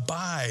we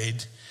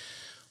abide,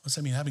 what's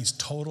that mean? That means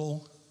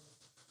total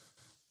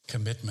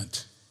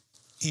commitment,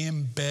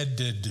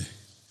 embedded. Do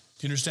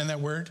you understand that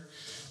word?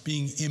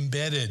 Being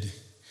embedded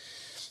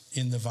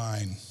in the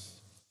vine.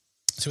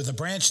 So with the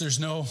branch, there's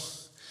no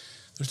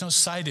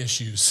side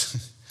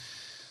issues.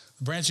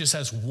 The branch just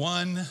has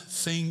one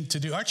thing to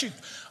do. Aren't you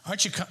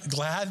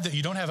glad that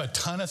you don't have a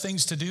ton of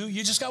things to do?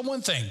 You just got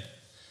one thing.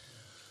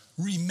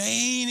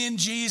 Remain in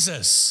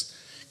Jesus.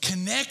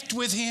 Connect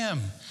with him.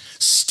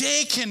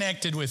 Stay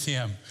connected with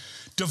him.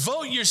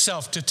 Devote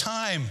yourself to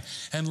time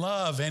and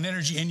love and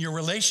energy in your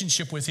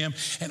relationship with him,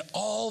 and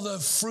all the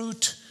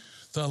fruit,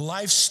 the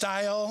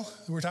lifestyle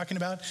that we're talking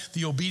about,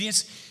 the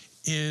obedience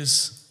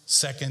is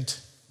second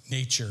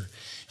nature.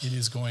 It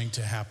is going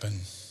to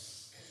happen.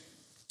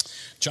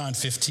 John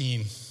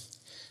 15,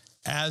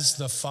 as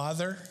the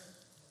Father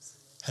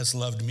has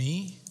loved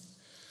me,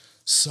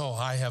 so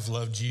I have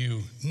loved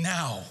you.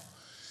 Now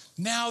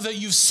that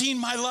you've seen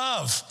my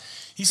love,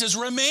 he says,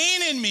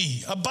 remain in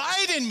me,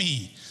 abide in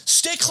me,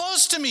 stay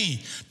close to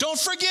me, don't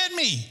forget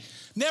me,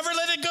 never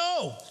let it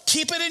go.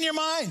 Keep it in your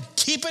mind,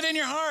 keep it in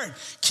your heart,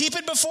 keep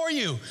it before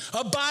you,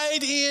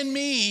 abide in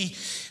me.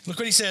 Look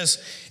what he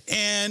says,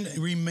 and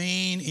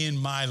remain in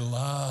my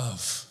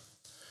love.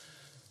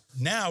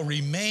 Now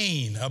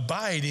remain,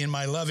 abide in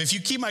my love. If you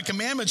keep my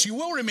commandments, you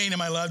will remain in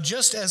my love,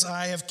 just as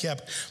I have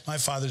kept my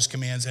Father's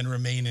commands and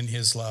remain in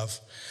his love.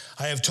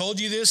 I have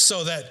told you this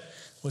so that,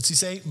 what's he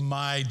say?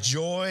 My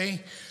joy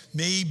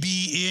may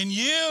be in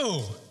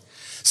you.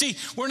 See,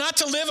 we're not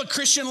to live a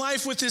Christian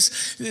life with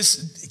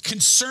this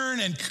concern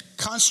and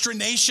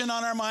consternation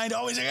on our mind.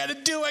 Always, I got to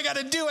do, I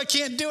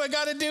can't do, I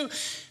got to do.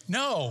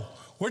 No,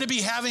 we're to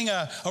be having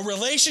a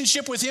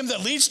relationship with him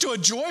that leads to a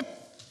joy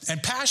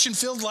and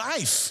passion-filled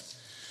life.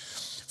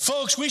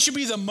 Folks, we should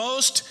be the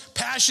most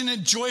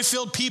passionate,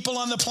 joy-filled people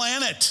on the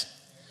planet.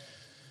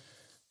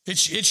 It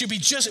should be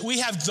we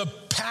have the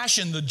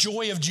passion, the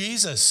joy of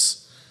Jesus.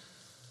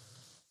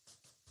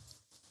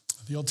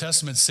 The Old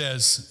Testament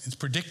says, it's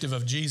predictive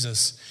of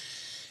Jesus,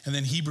 and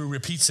then Hebrew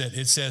repeats it.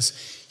 It says,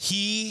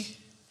 he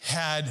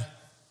had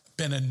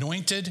been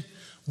anointed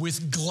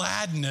with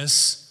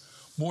gladness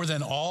more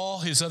than all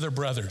his other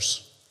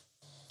brothers.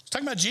 It's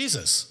talking about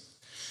Jesus.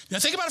 Now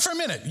think about it for a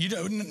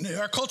minute.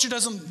 Our culture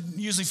doesn't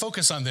usually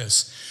focus on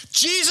this.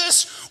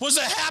 Jesus was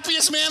the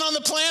happiest man on the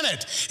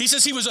planet. He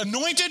says he was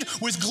anointed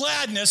with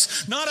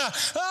gladness, not a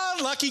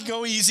lucky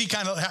go easy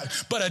kind of,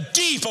 but a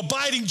deep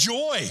abiding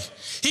joy.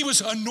 He was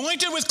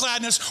anointed with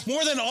gladness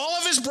more than all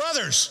of his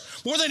brothers,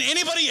 more than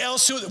anybody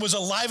else who was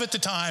alive at the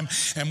time,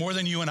 and more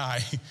than you and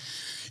I.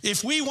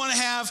 If we want to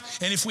have,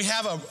 and if we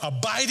have an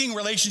abiding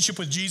relationship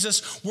with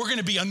Jesus, we're going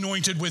to be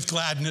anointed with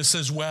gladness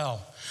as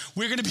well.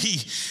 We're going to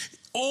be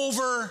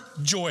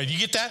overjoyed. You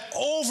get that?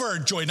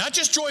 Overjoyed. Not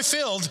just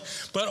joy-filled,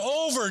 but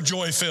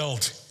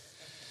overjoy-filled.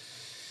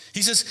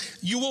 He says,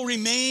 you will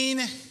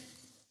remain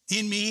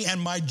in me,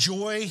 and my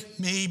joy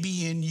may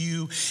be in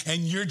you,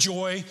 and your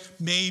joy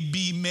may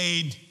be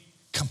made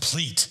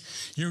complete.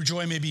 Your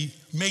joy may be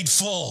made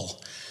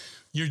full.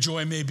 Your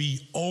joy may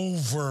be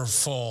over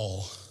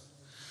full.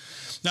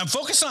 Now I'm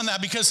focused on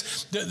that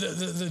because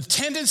the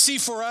tendency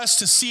for us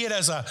to see it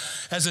as a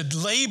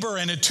labor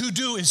and a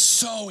to-do is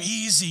so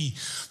easy.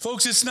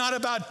 Folks, it's not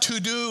about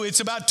to-do, it's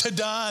about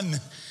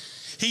to-done.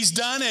 He's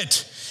done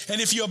it.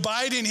 And if you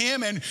abide in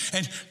him and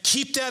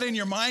keep that in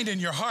your mind and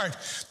your heart,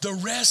 the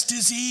rest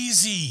is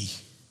easy.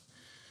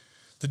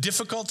 The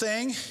difficult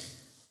thing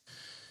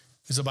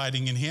is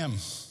abiding in him.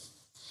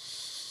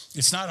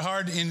 It's not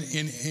hard in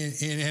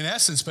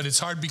essence, but it's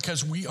hard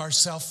because we are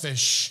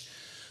selfish.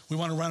 We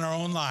want to run our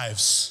own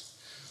lives.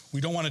 We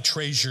don't want to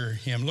treasure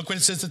him. Look what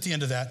it says at the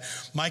end of that.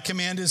 My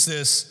command is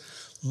this: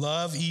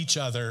 love each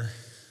other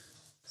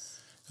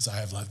as I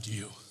have loved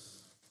you.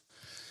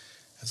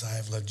 As I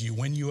have loved you.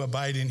 When you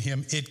abide in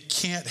him, it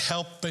can't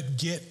help but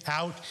get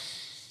out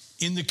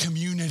in the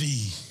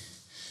community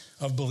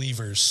of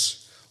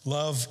believers.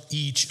 Love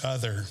each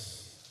other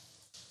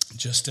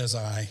just as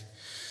I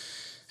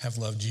have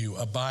loved you.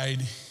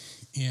 Abide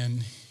in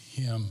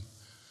him.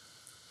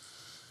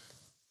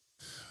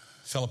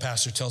 Fellow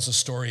pastor tells a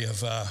story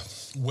of a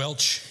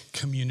Welsh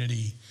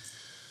community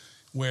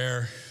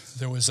where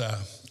there was a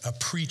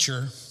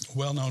preacher, a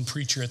well-known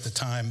preacher at the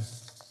time,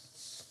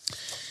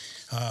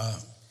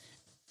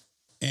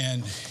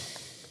 and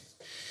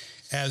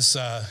as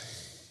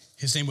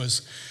his name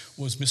was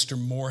was Mr.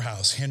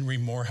 Morehouse, Henry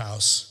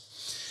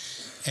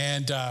Morehouse.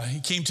 And he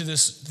came to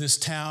this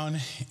town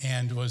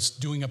and was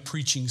doing a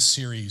preaching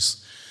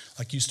series,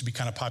 like used to be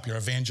kind of popular,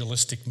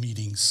 evangelistic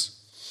meetings.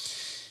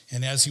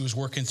 And as he was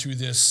working through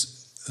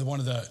this, one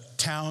of the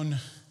town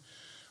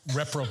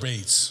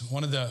reprobates,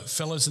 one of the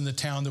fellows in the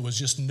town that was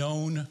just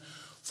known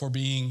for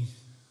being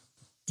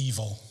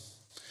evil,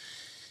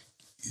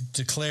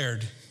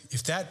 declared,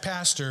 if that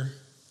pastor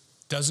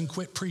doesn't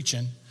quit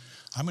preaching,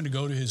 I'm going to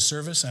go to his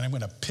service and I'm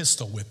going to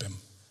pistol whip him.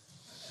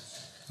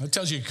 That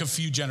tells you a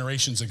few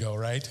generations ago,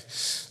 right?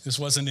 This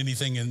wasn't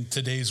anything in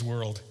today's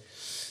world.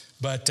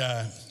 But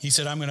he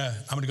said, I'm going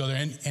to go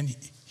there. And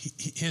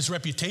his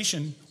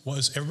reputation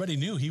was, everybody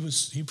knew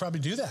he'd probably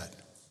do that.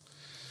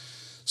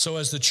 So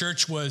as the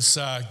church was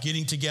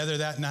getting together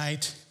that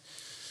night,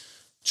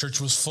 church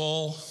was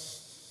full.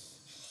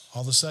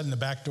 All of a sudden, the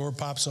back door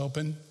pops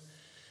open,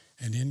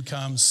 and in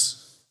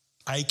comes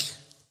Ike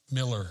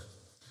Miller.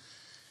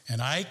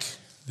 And Ike,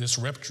 this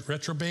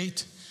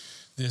reprobate,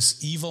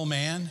 this evil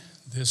man,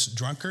 this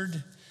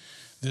drunkard,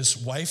 this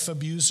wife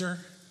abuser,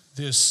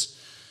 this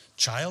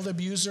child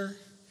abuser,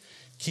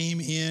 came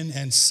in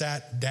and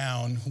sat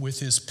down with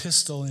his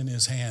pistol in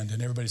his hand.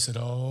 And everybody said,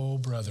 oh,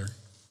 brother,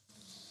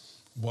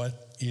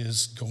 what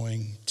is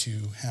going to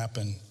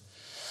happen?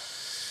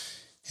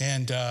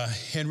 And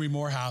Henry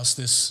Morehouse,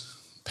 this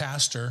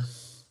pastor,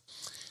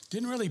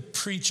 didn't really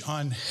preach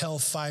on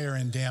hellfire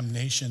and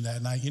damnation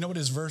that night. You know what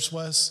his verse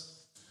was?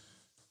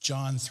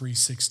 John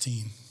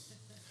 3:16.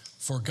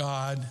 For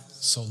God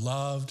so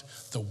loved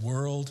the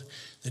world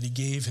that he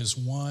gave his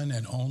one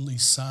and only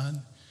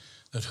Son,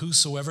 that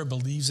whosoever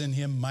believes in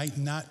him might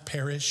not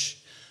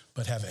perish,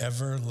 but have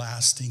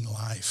everlasting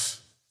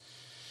life.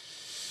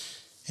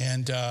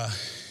 And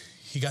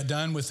he got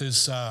done with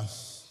his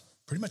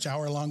pretty much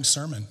hour-long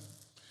sermon.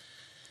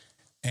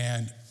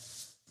 And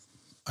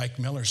Ike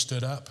Miller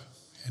stood up,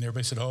 and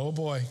everybody said, oh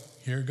boy,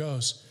 here it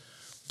goes.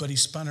 But he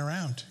spun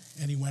around,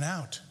 and he went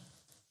out.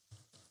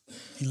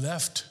 He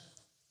left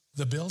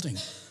the building.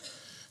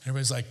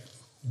 Everybody's like,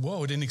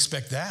 whoa, didn't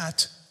expect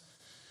that.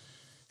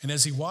 And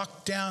as he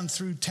walked down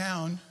through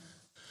town,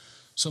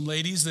 some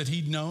ladies that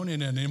he'd known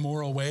in an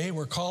immoral way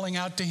were calling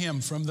out to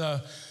him from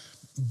the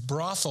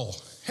brothel,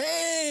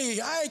 hey,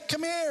 Ike,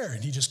 come here.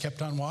 And he just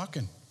kept on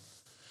walking.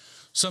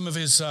 Some of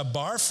his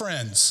bar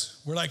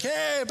friends were like,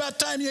 hey, about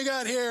time you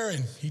got here.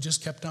 And he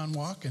just kept on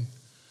walking.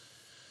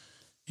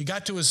 He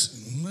got to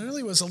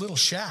literally was a little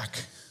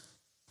shack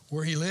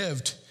where he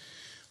lived.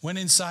 Went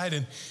inside,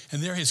 and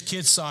there his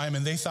kids saw him,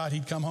 and they thought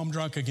he'd come home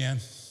drunk again.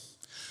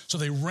 So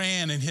they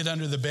ran and hid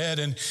under the bed,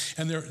 and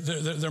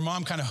their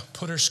mom kind of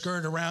put her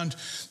skirt around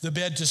the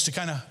bed just to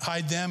kind of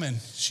hide them, and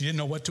she didn't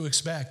know what to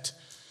expect.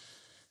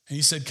 And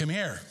he said, come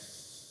here.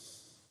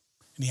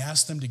 And he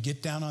asked them to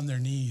get down on their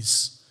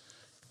knees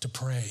to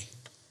pray.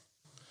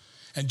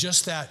 And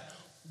just that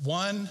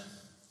one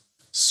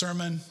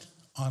sermon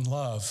on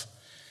love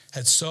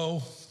had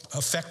so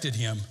affected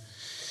him.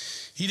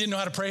 He didn't know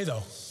how to pray,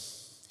 though.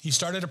 He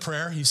started a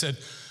prayer. He said,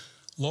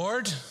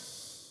 Lord,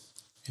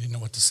 he didn't know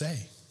what to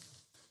say.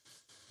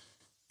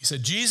 He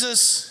said,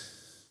 Jesus,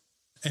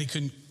 and he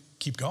couldn't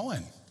keep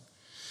going.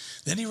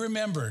 Then he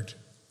remembered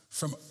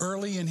from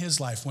early in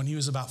his life, when he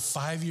was about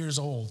 5 years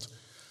old,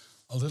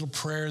 a little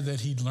prayer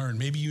that he'd learned.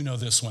 Maybe you know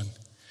this one.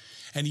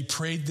 And he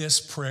prayed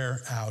this prayer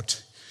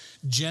out.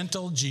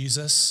 Gentle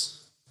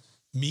Jesus,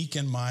 meek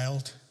and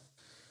mild,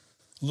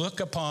 look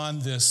upon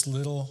this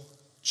little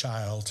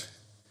child.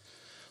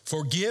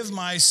 Forgive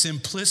my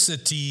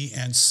simplicity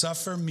and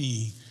suffer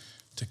me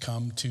to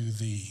come to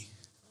thee.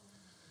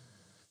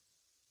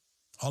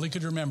 All he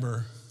could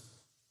remember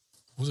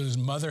was that his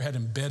mother had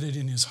embedded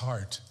in his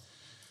heart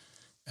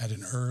at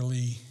an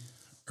early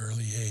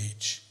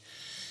age.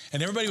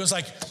 And everybody was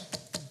like,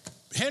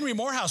 Henry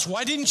Morehouse,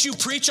 why didn't you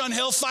preach on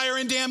hellfire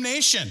and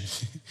damnation?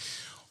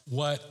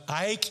 What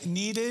Ike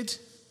needed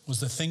was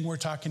the thing we're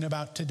talking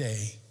about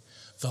today,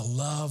 the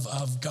love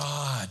of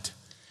God.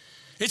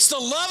 It's the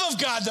love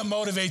of God that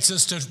motivates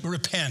us to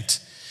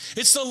repent.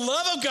 It's the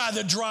love of God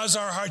that draws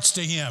our hearts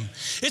to him.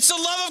 It's the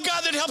love of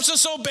God that helps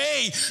us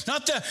obey,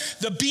 not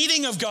the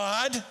beating of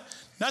God,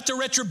 not the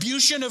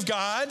retribution of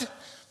God,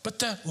 but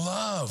the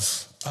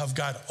love of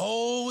God.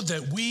 Oh,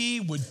 that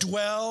we would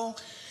dwell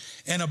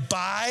and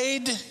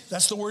abide,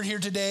 that's the word here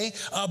today,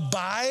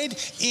 abide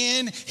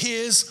in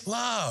his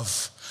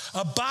love,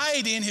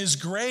 abide in his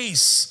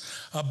grace,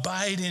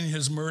 abide in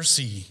his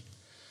mercy.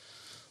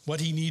 What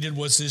he needed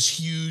was this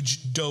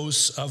huge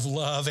dose of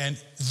love, and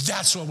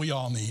that's what we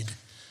all need,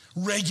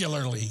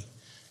 regularly,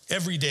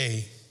 every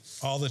day,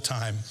 all the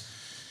time.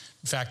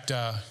 In fact,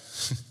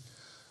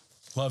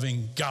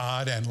 loving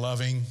God and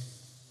loving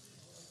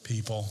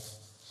people,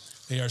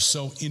 they are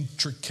so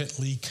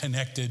intricately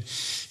connected.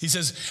 He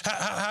says,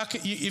 how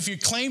can you, if you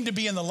claim to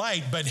be in the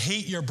light but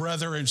hate your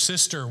brother and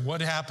sister,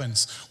 what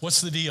happens? What's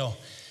the deal?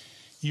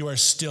 You are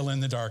still in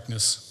the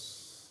darkness.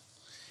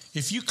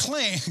 If you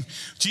claim,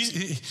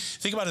 Jesus,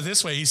 think about it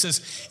this way. He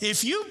says,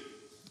 if you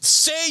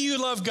say you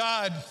love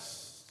God,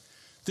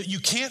 that you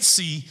can't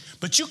see,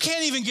 but you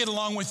can't even get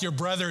along with your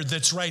brother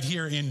that's right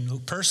here in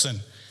person.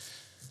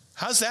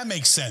 How does that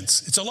make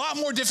sense? It's a lot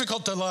more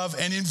difficult to love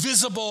an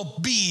invisible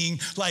being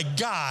like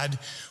God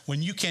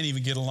when you can't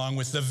even get along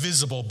with the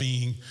visible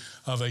being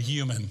of a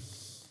human.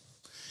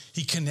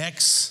 He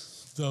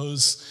connects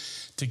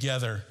those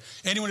together.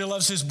 Anyone who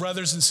loves his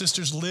brothers and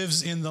sisters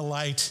lives in the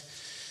light.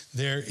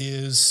 There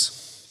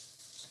is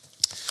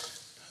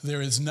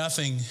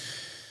nothing.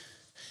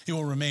 It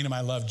will remain in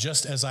my love,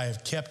 just as I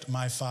have kept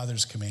my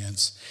Father's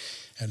commands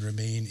and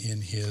remain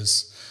in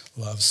his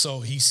love.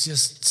 So he's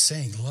just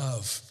saying,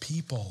 love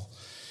people.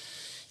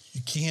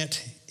 You can't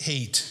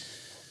hate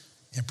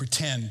and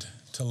pretend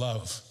to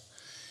love.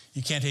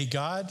 You can't hate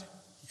God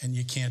and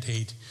you can't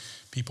hate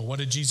people. What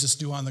did Jesus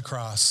do on the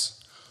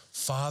cross?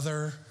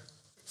 Father,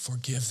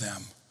 forgive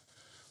them,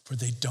 for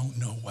they don't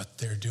know what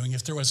they're doing.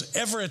 If there was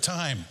ever a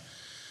time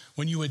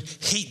when you would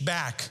hate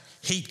back,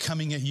 hate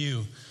coming at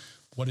you,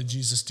 what did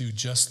Jesus do?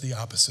 Just the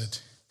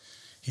opposite.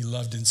 He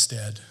loved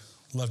instead,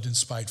 loved in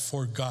spite,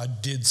 for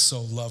God did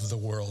so love the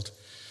world.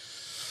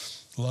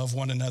 Love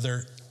one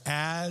another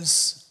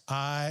as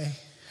I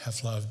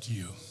have loved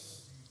you.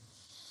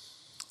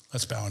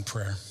 Let's bow in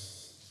prayer.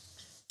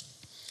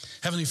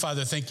 Heavenly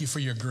Father, thank you for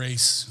your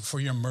grace, for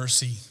your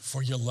mercy,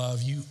 for your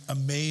love. You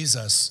amaze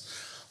us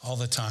all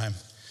the time.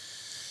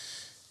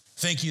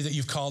 Thank you that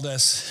you've called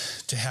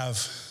us to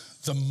have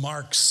the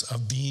marks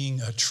of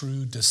being a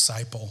true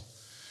disciple,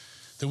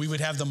 that we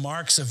would have the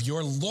marks of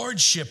your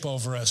lordship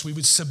over us. We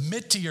would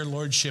submit to your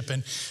lordship,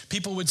 and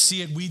people would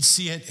see it, we'd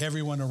see it,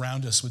 everyone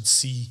around us would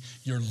see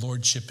your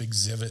lordship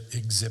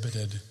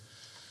exhibited.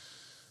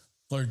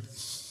 Lord,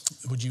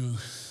 would you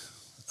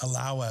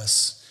allow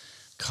us,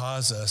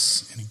 cause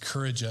us, and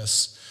encourage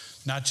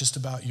us, not just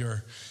about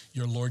your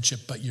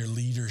lordship, but your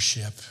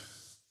leadership,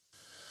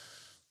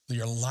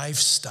 your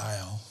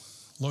lifestyle.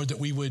 Lord, that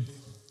we would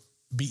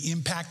be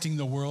impacting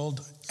the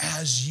world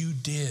as you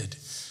did,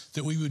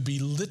 that we would be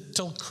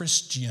little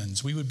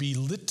Christians, we would be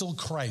little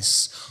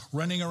Christs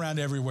running around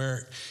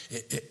everywhere,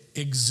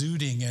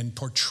 exuding and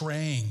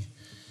portraying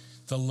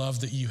the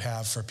love that you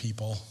have for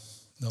people,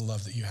 the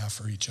love that you have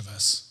for each of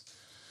us.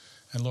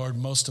 And Lord,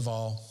 most of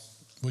all,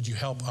 would you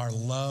help our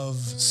love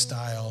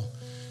style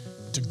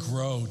to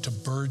grow, to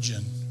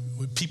burgeon?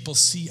 Would people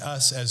see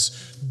us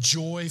as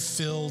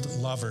joy-filled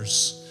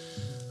lovers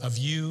of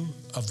you,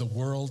 of the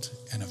world,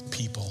 and of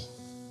people?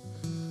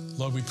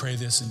 Lord, we pray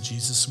this in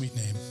Jesus' sweet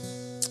name.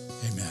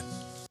 Amen.